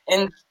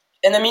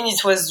 And I mean,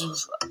 it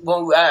was,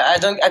 well, I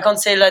can't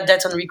say like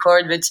that on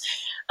record, but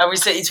I would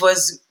say it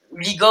was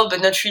legal,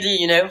 but not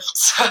really.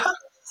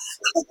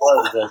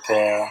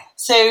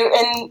 So,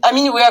 and I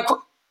mean, we are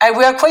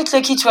quite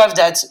lucky to have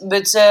that,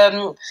 but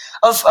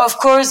of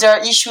course there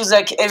are issues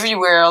like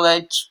everywhere.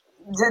 Like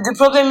the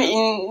problem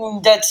in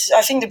that,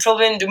 I think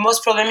the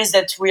most problem is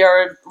that we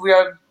are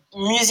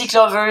music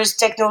lovers,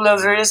 techno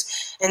lovers,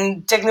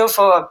 and techno,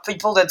 for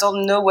people that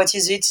don't know what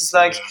is it, it's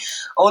like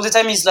all the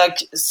time it's like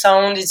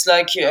sound, it's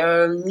like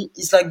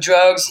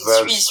drugs.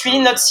 It's really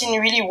not seen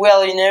really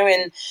well,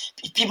 and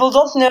people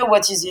don't know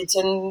what is it,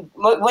 and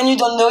when you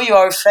don't know, you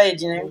are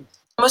afraid.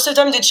 Most of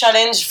the time, the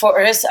challenge for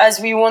us, as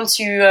we want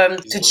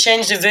to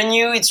change the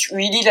venue, it's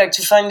really like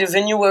to find a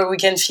venue where we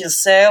can feel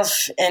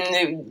safe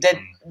and that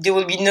there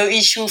will be no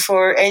issue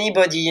for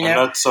anybody. And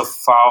not so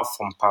far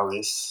from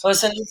Paris.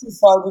 Also not too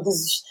far,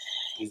 because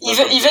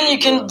even you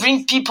can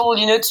bring people,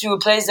 to a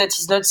place that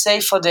is not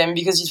safe for them,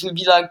 because it will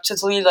be like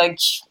totally like,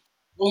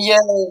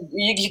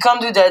 you can't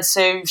do that.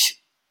 So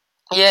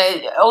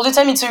all the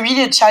time it's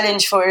really a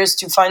challenge for us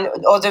to find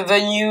other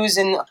venues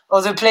and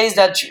other places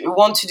that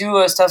want to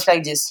do stuff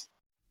like this.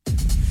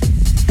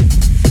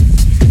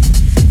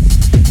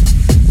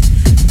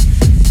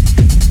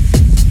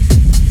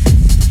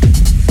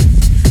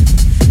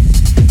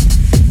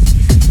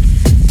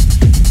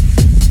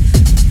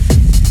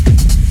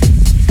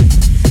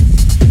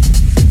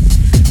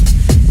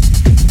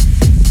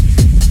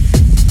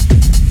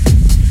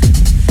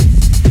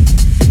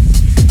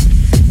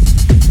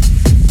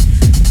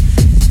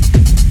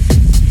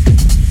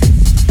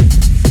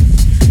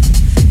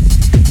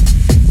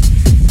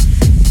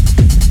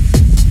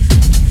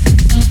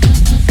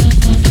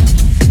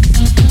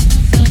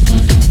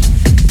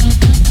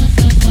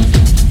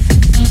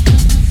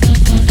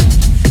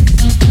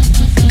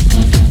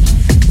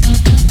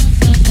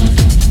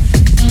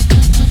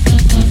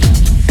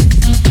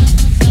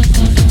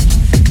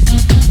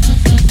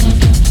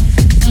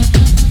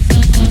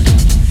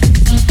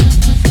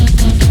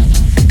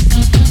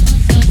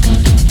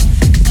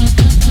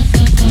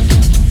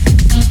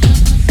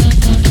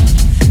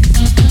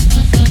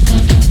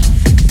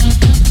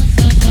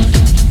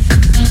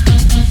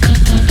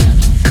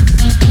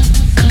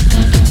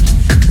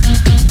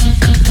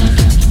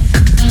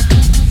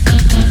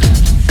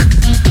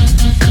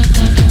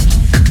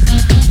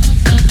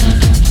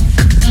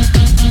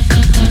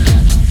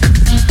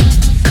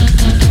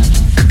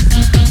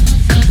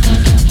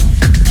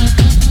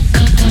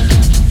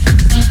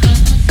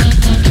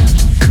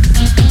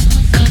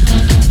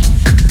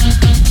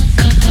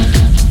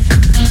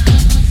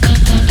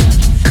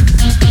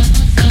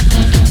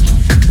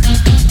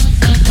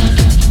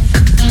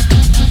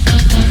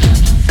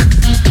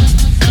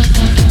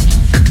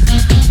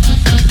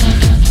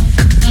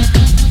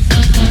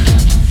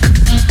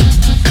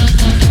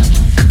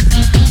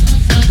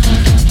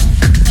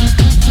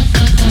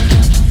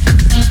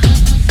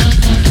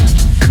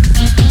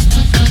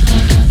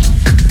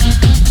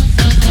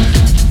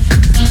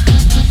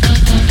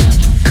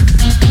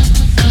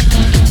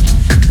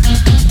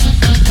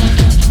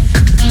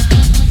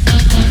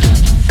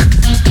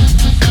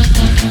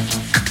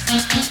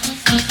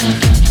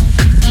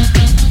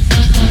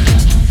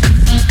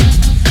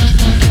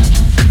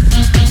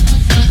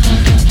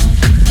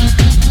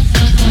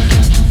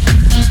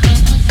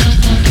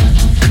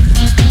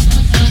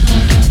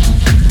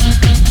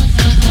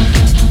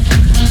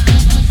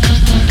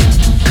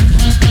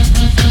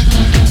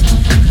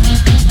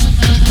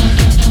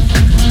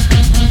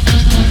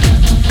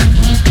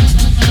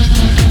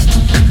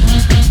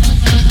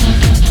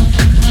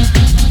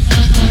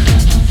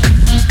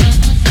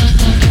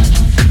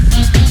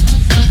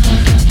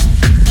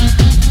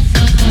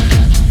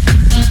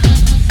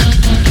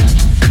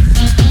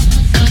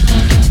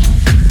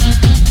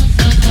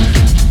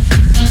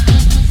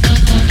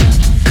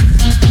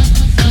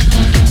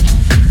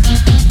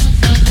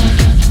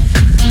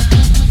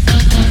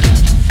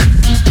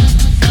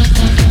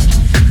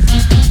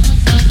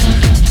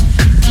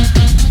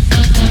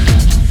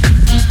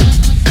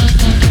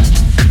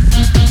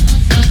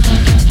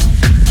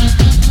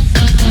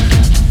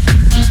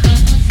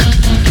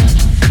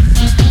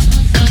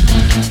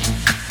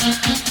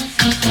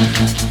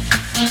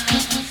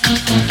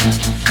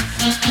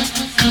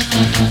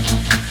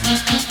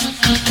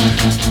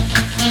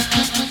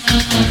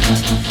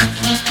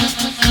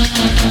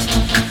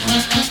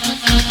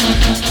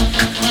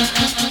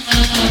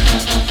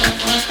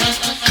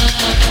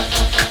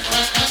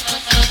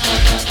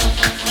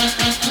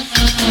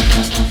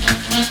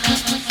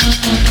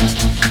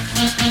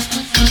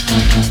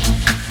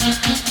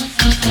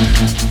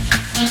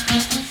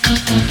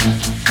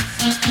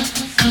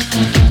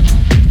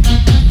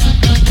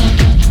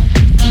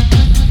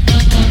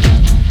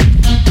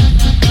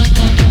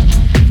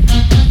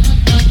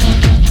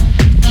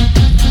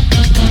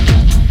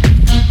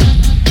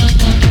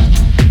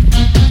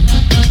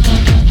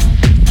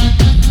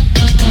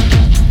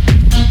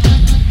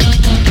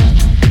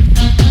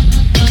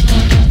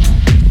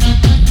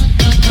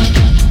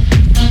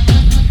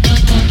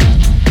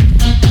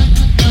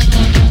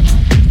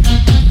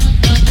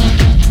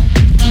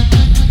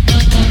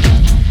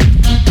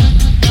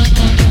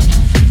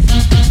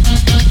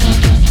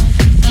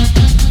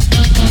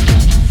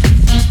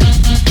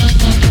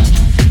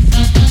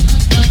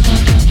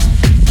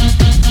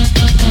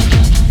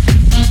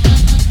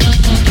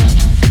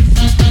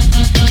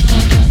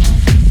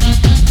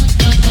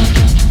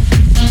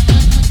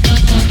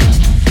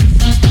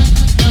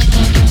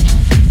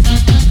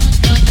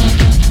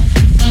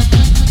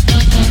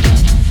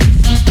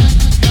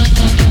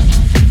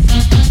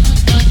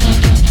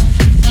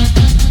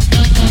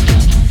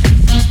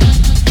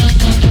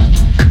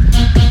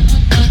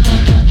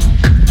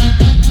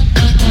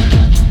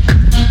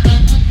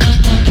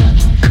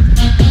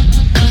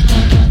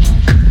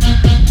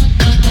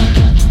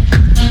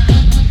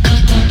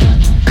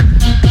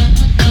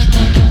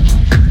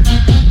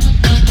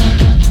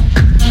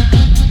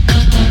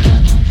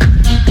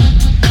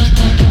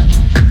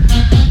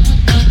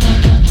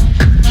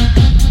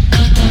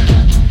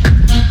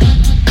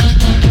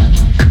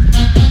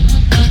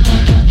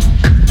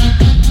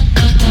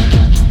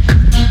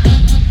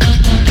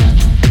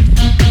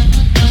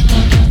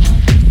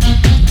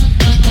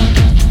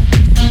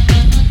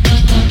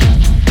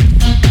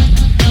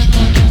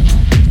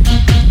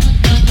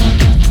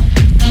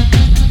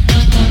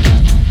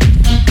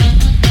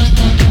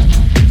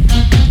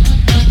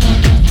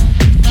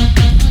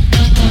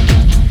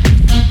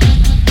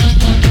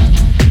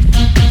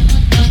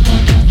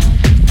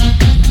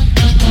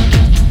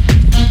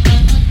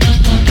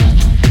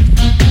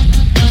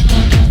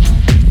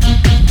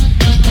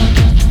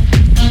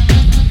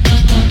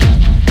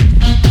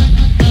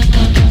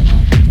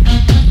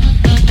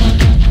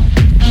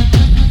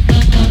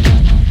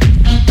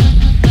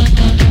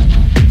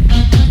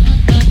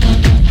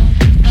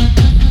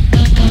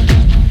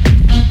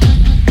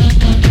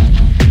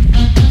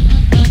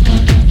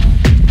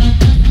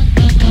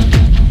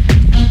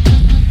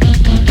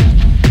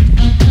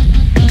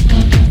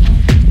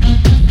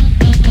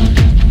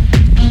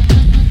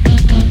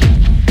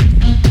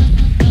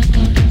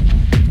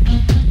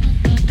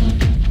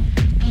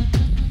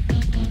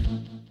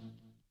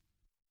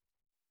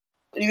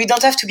 We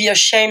don't have to be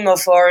ashamed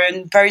of our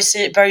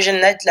Parisian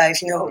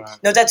nightlife,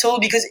 not at all.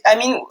 Because I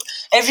mean,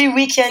 every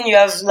weekend you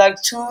have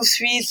like 2,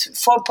 3,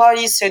 4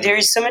 parties, so there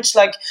is so much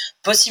like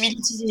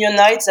possibilities in your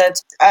night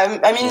that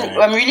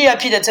I'm really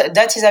happy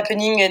that is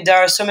happening, and there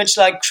are so much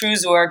like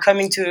crews who are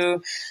coming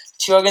to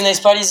organize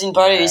parties in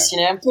Paris,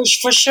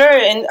 for sure.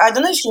 And I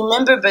don't know if you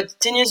remember, but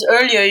 10 years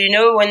earlier,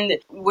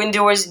 when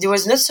there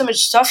was not so much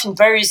stuff in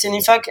Paris, and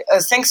in fact,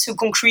 thanks to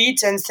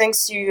Concrete and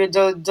thanks to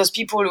those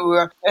people who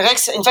were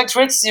Rex. In fact,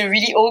 Rex is a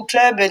really old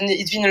club, and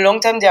it's been a long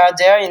time they are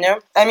there.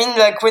 I mean,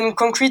 like when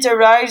Concrete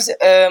arrives,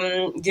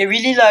 they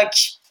really wake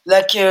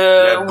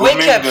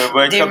up.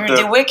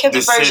 They wake up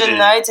the Parisian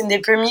night, and they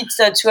permit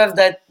to have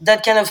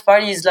that kind of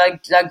parties,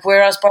 like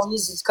whereas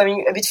Paris is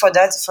coming a bit from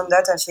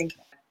that, I think.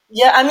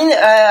 Yeah, I mean,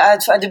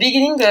 at the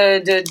beginning,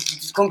 the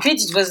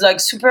Concrete, it was like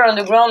super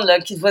underground.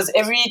 Like it was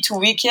every 2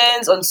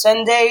 weekends on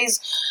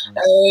Sundays.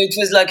 It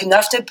was like an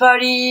after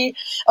party.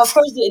 Of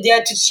course, they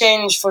had to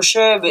change for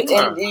sure. But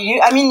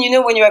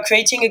when you are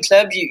creating a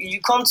club, you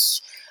can't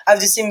have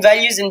the same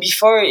values than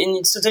before, and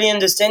it's totally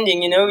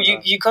understanding.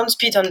 You can't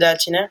spit on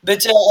that.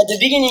 But at the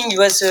beginning, it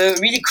was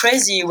really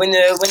crazy when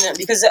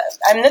because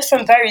I'm not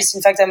from Paris.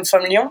 In fact, I'm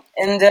from Lyon,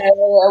 and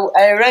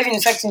I arrived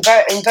in fact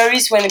in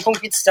Paris when the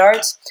Concrete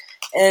starts.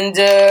 And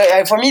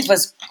for me, it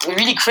was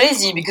really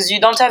crazy because you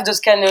don't have those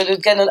kind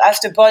of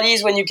after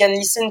parties when you can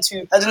listen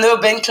to, I don't know,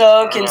 Ben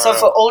Clock and stuff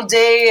for all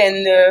day,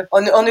 and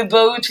on a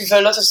boat with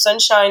a lot of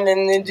sunshine,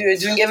 and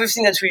doing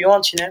everything that we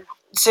want,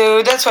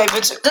 So that's why.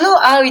 But I don't know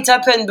how it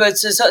happened, but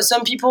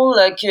some people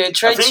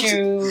try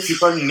to.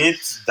 People need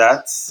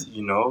that,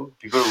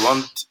 People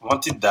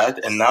wanted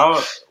that, and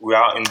now we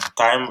are in the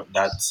time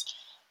that.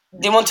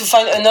 They want to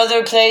find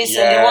another place,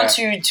 and they want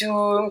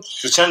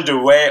to change the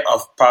way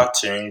of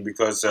partying,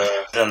 because I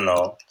don't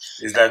know.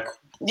 It's like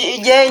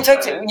in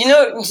fact,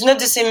 it's not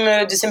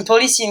the same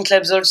policy in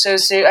clubs also.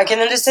 So I can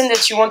understand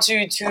that you want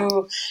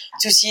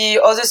to see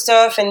other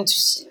stuff, and to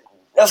see,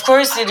 of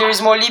course there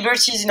is more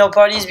liberties in our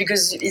parties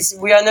because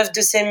we are not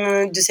the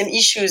same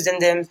issues than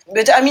them.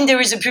 But I mean,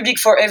 there is a public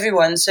for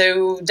everyone,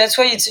 so that's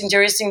why it's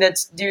interesting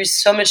that there is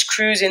so much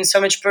crews and so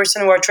much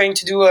person who are trying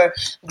to do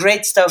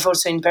great stuff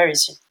also in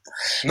Paris.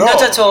 No,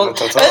 not at all.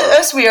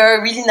 Us, we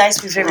are really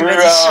nice with everybody.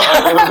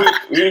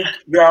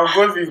 We are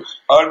good with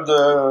all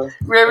the.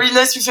 We are really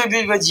nice with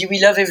everybody. We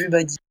love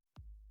everybody.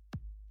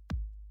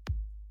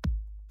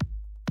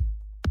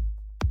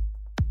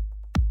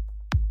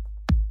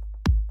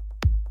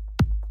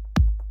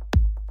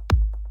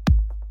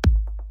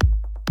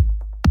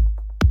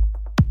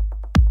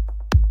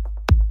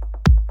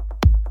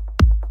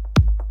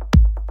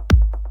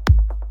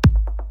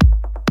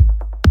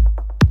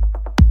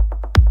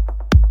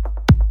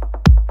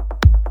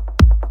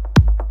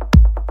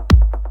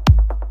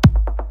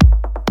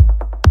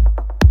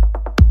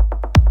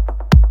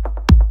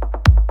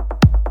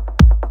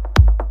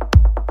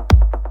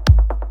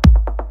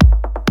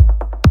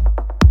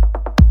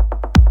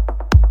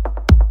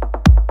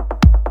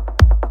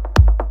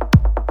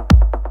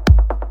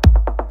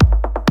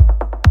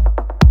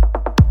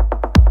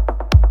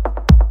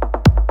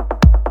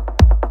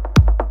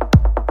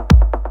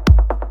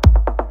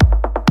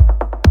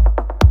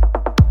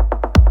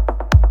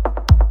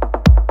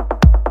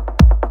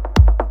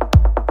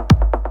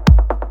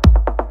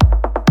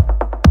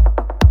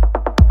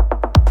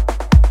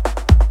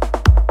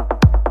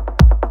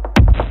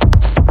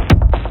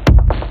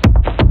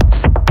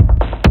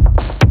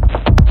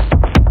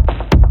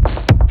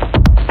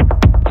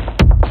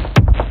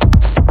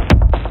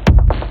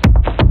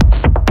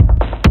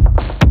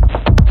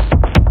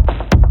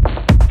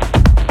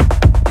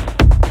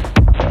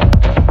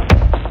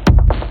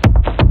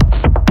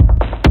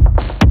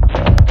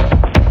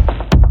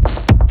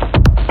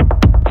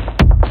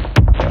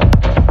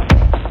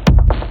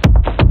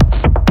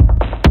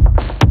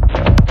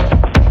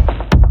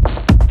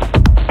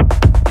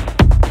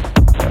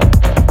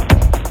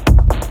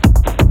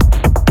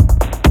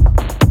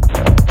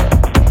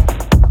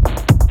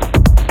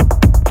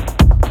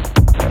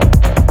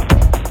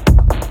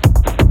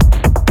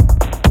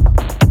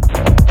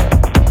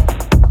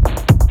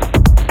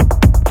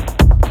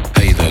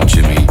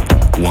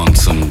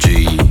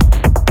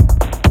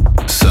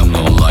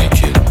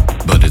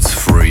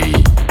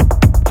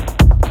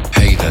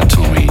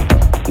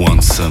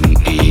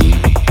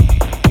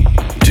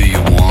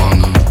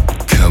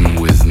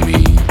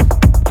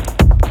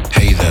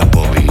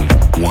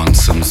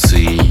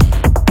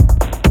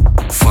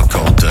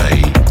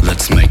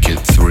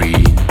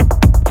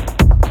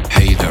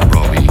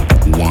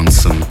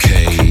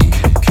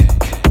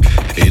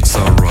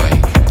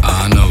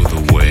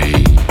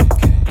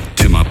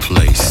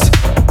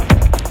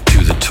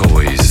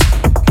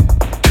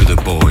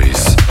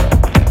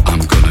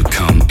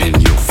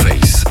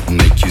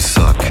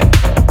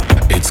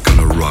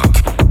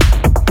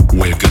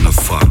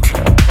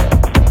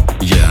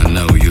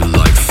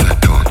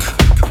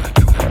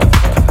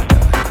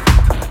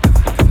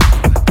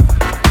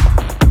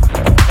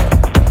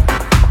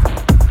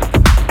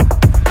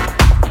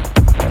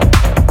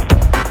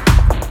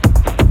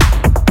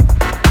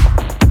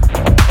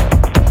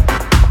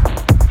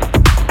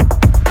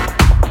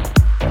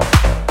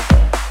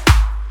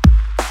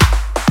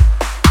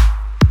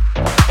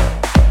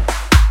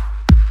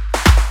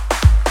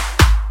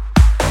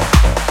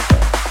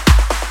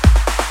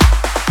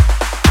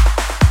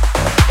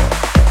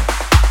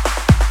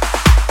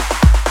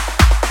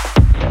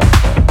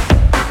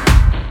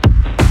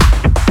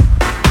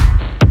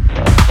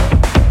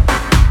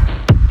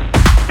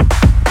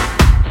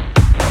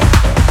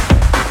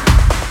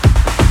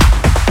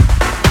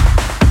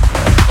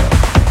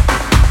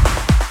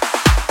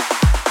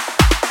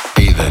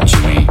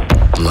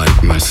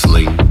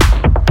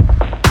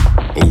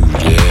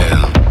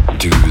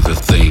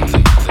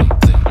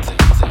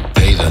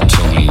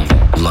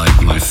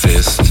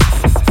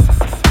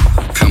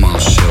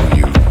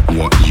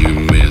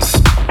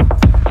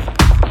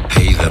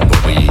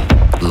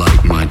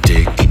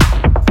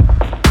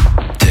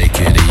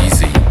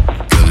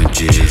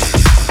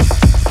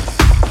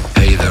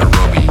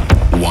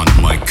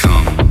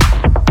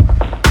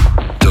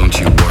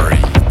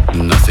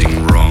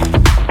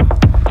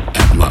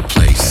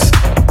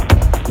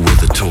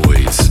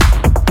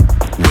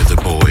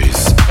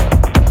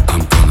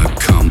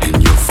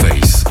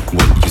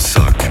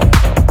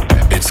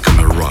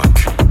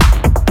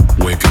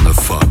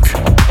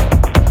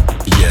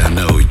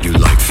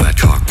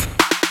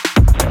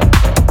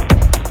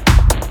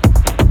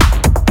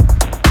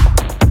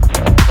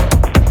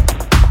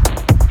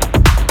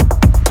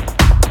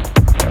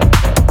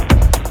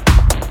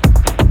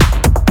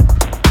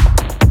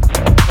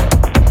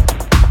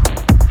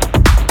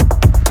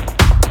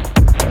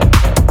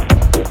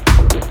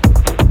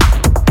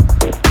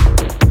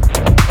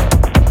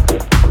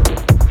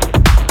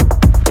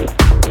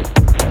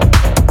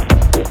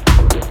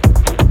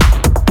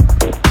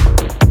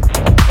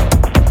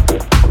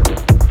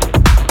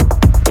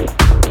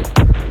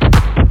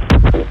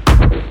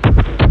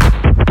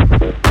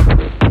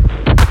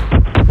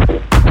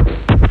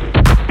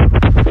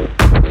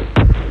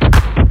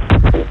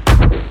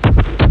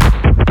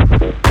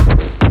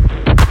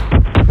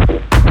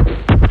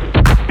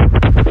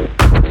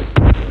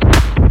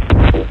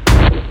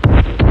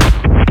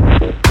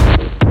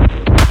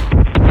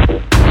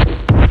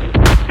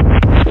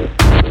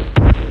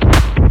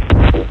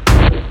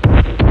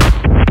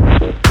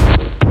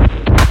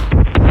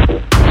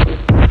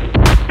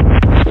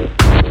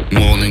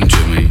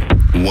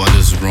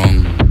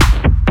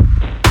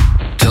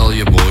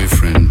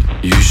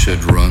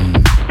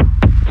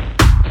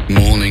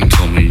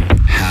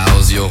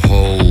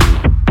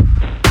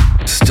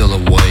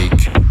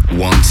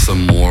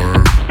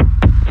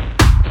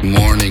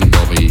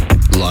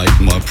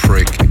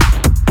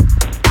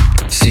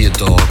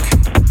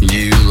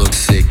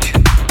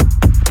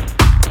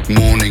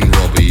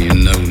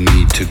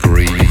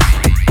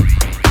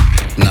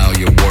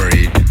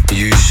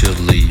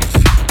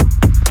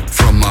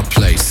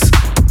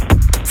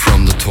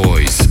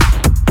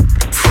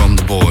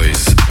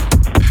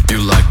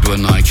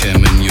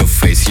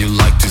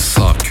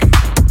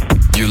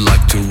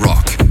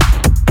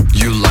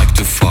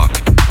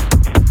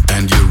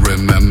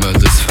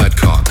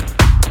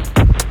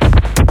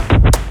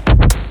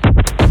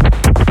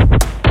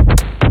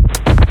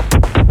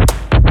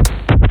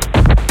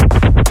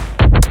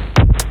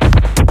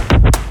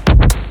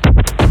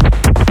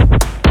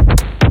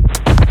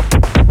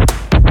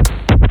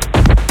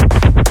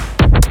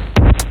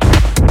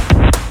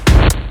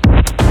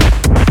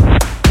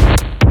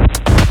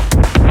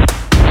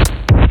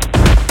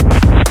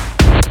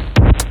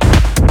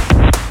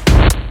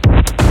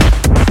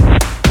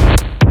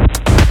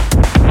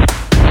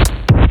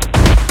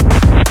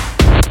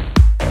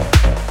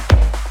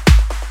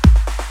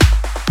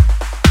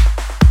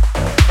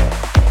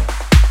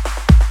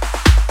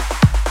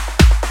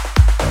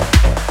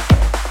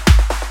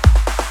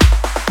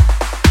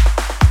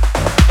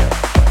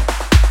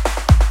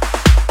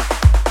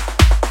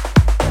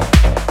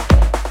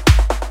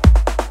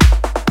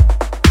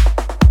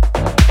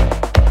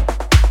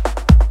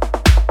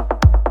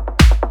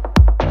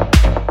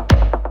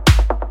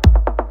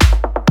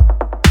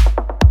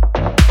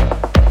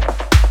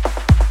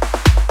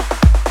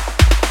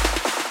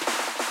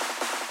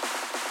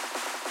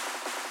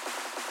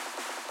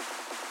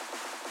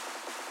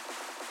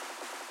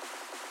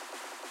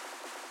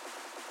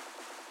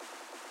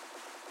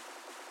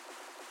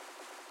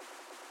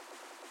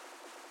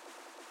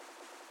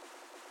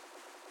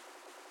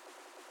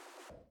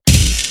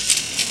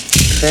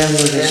 Faire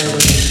mauvais son.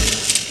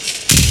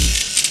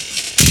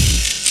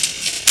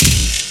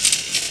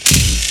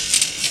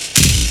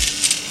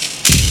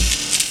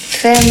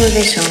 Faire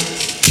mauvais son.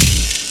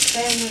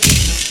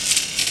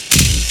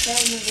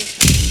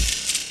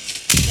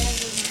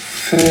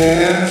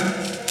 Faire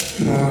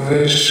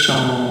mauvais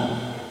son.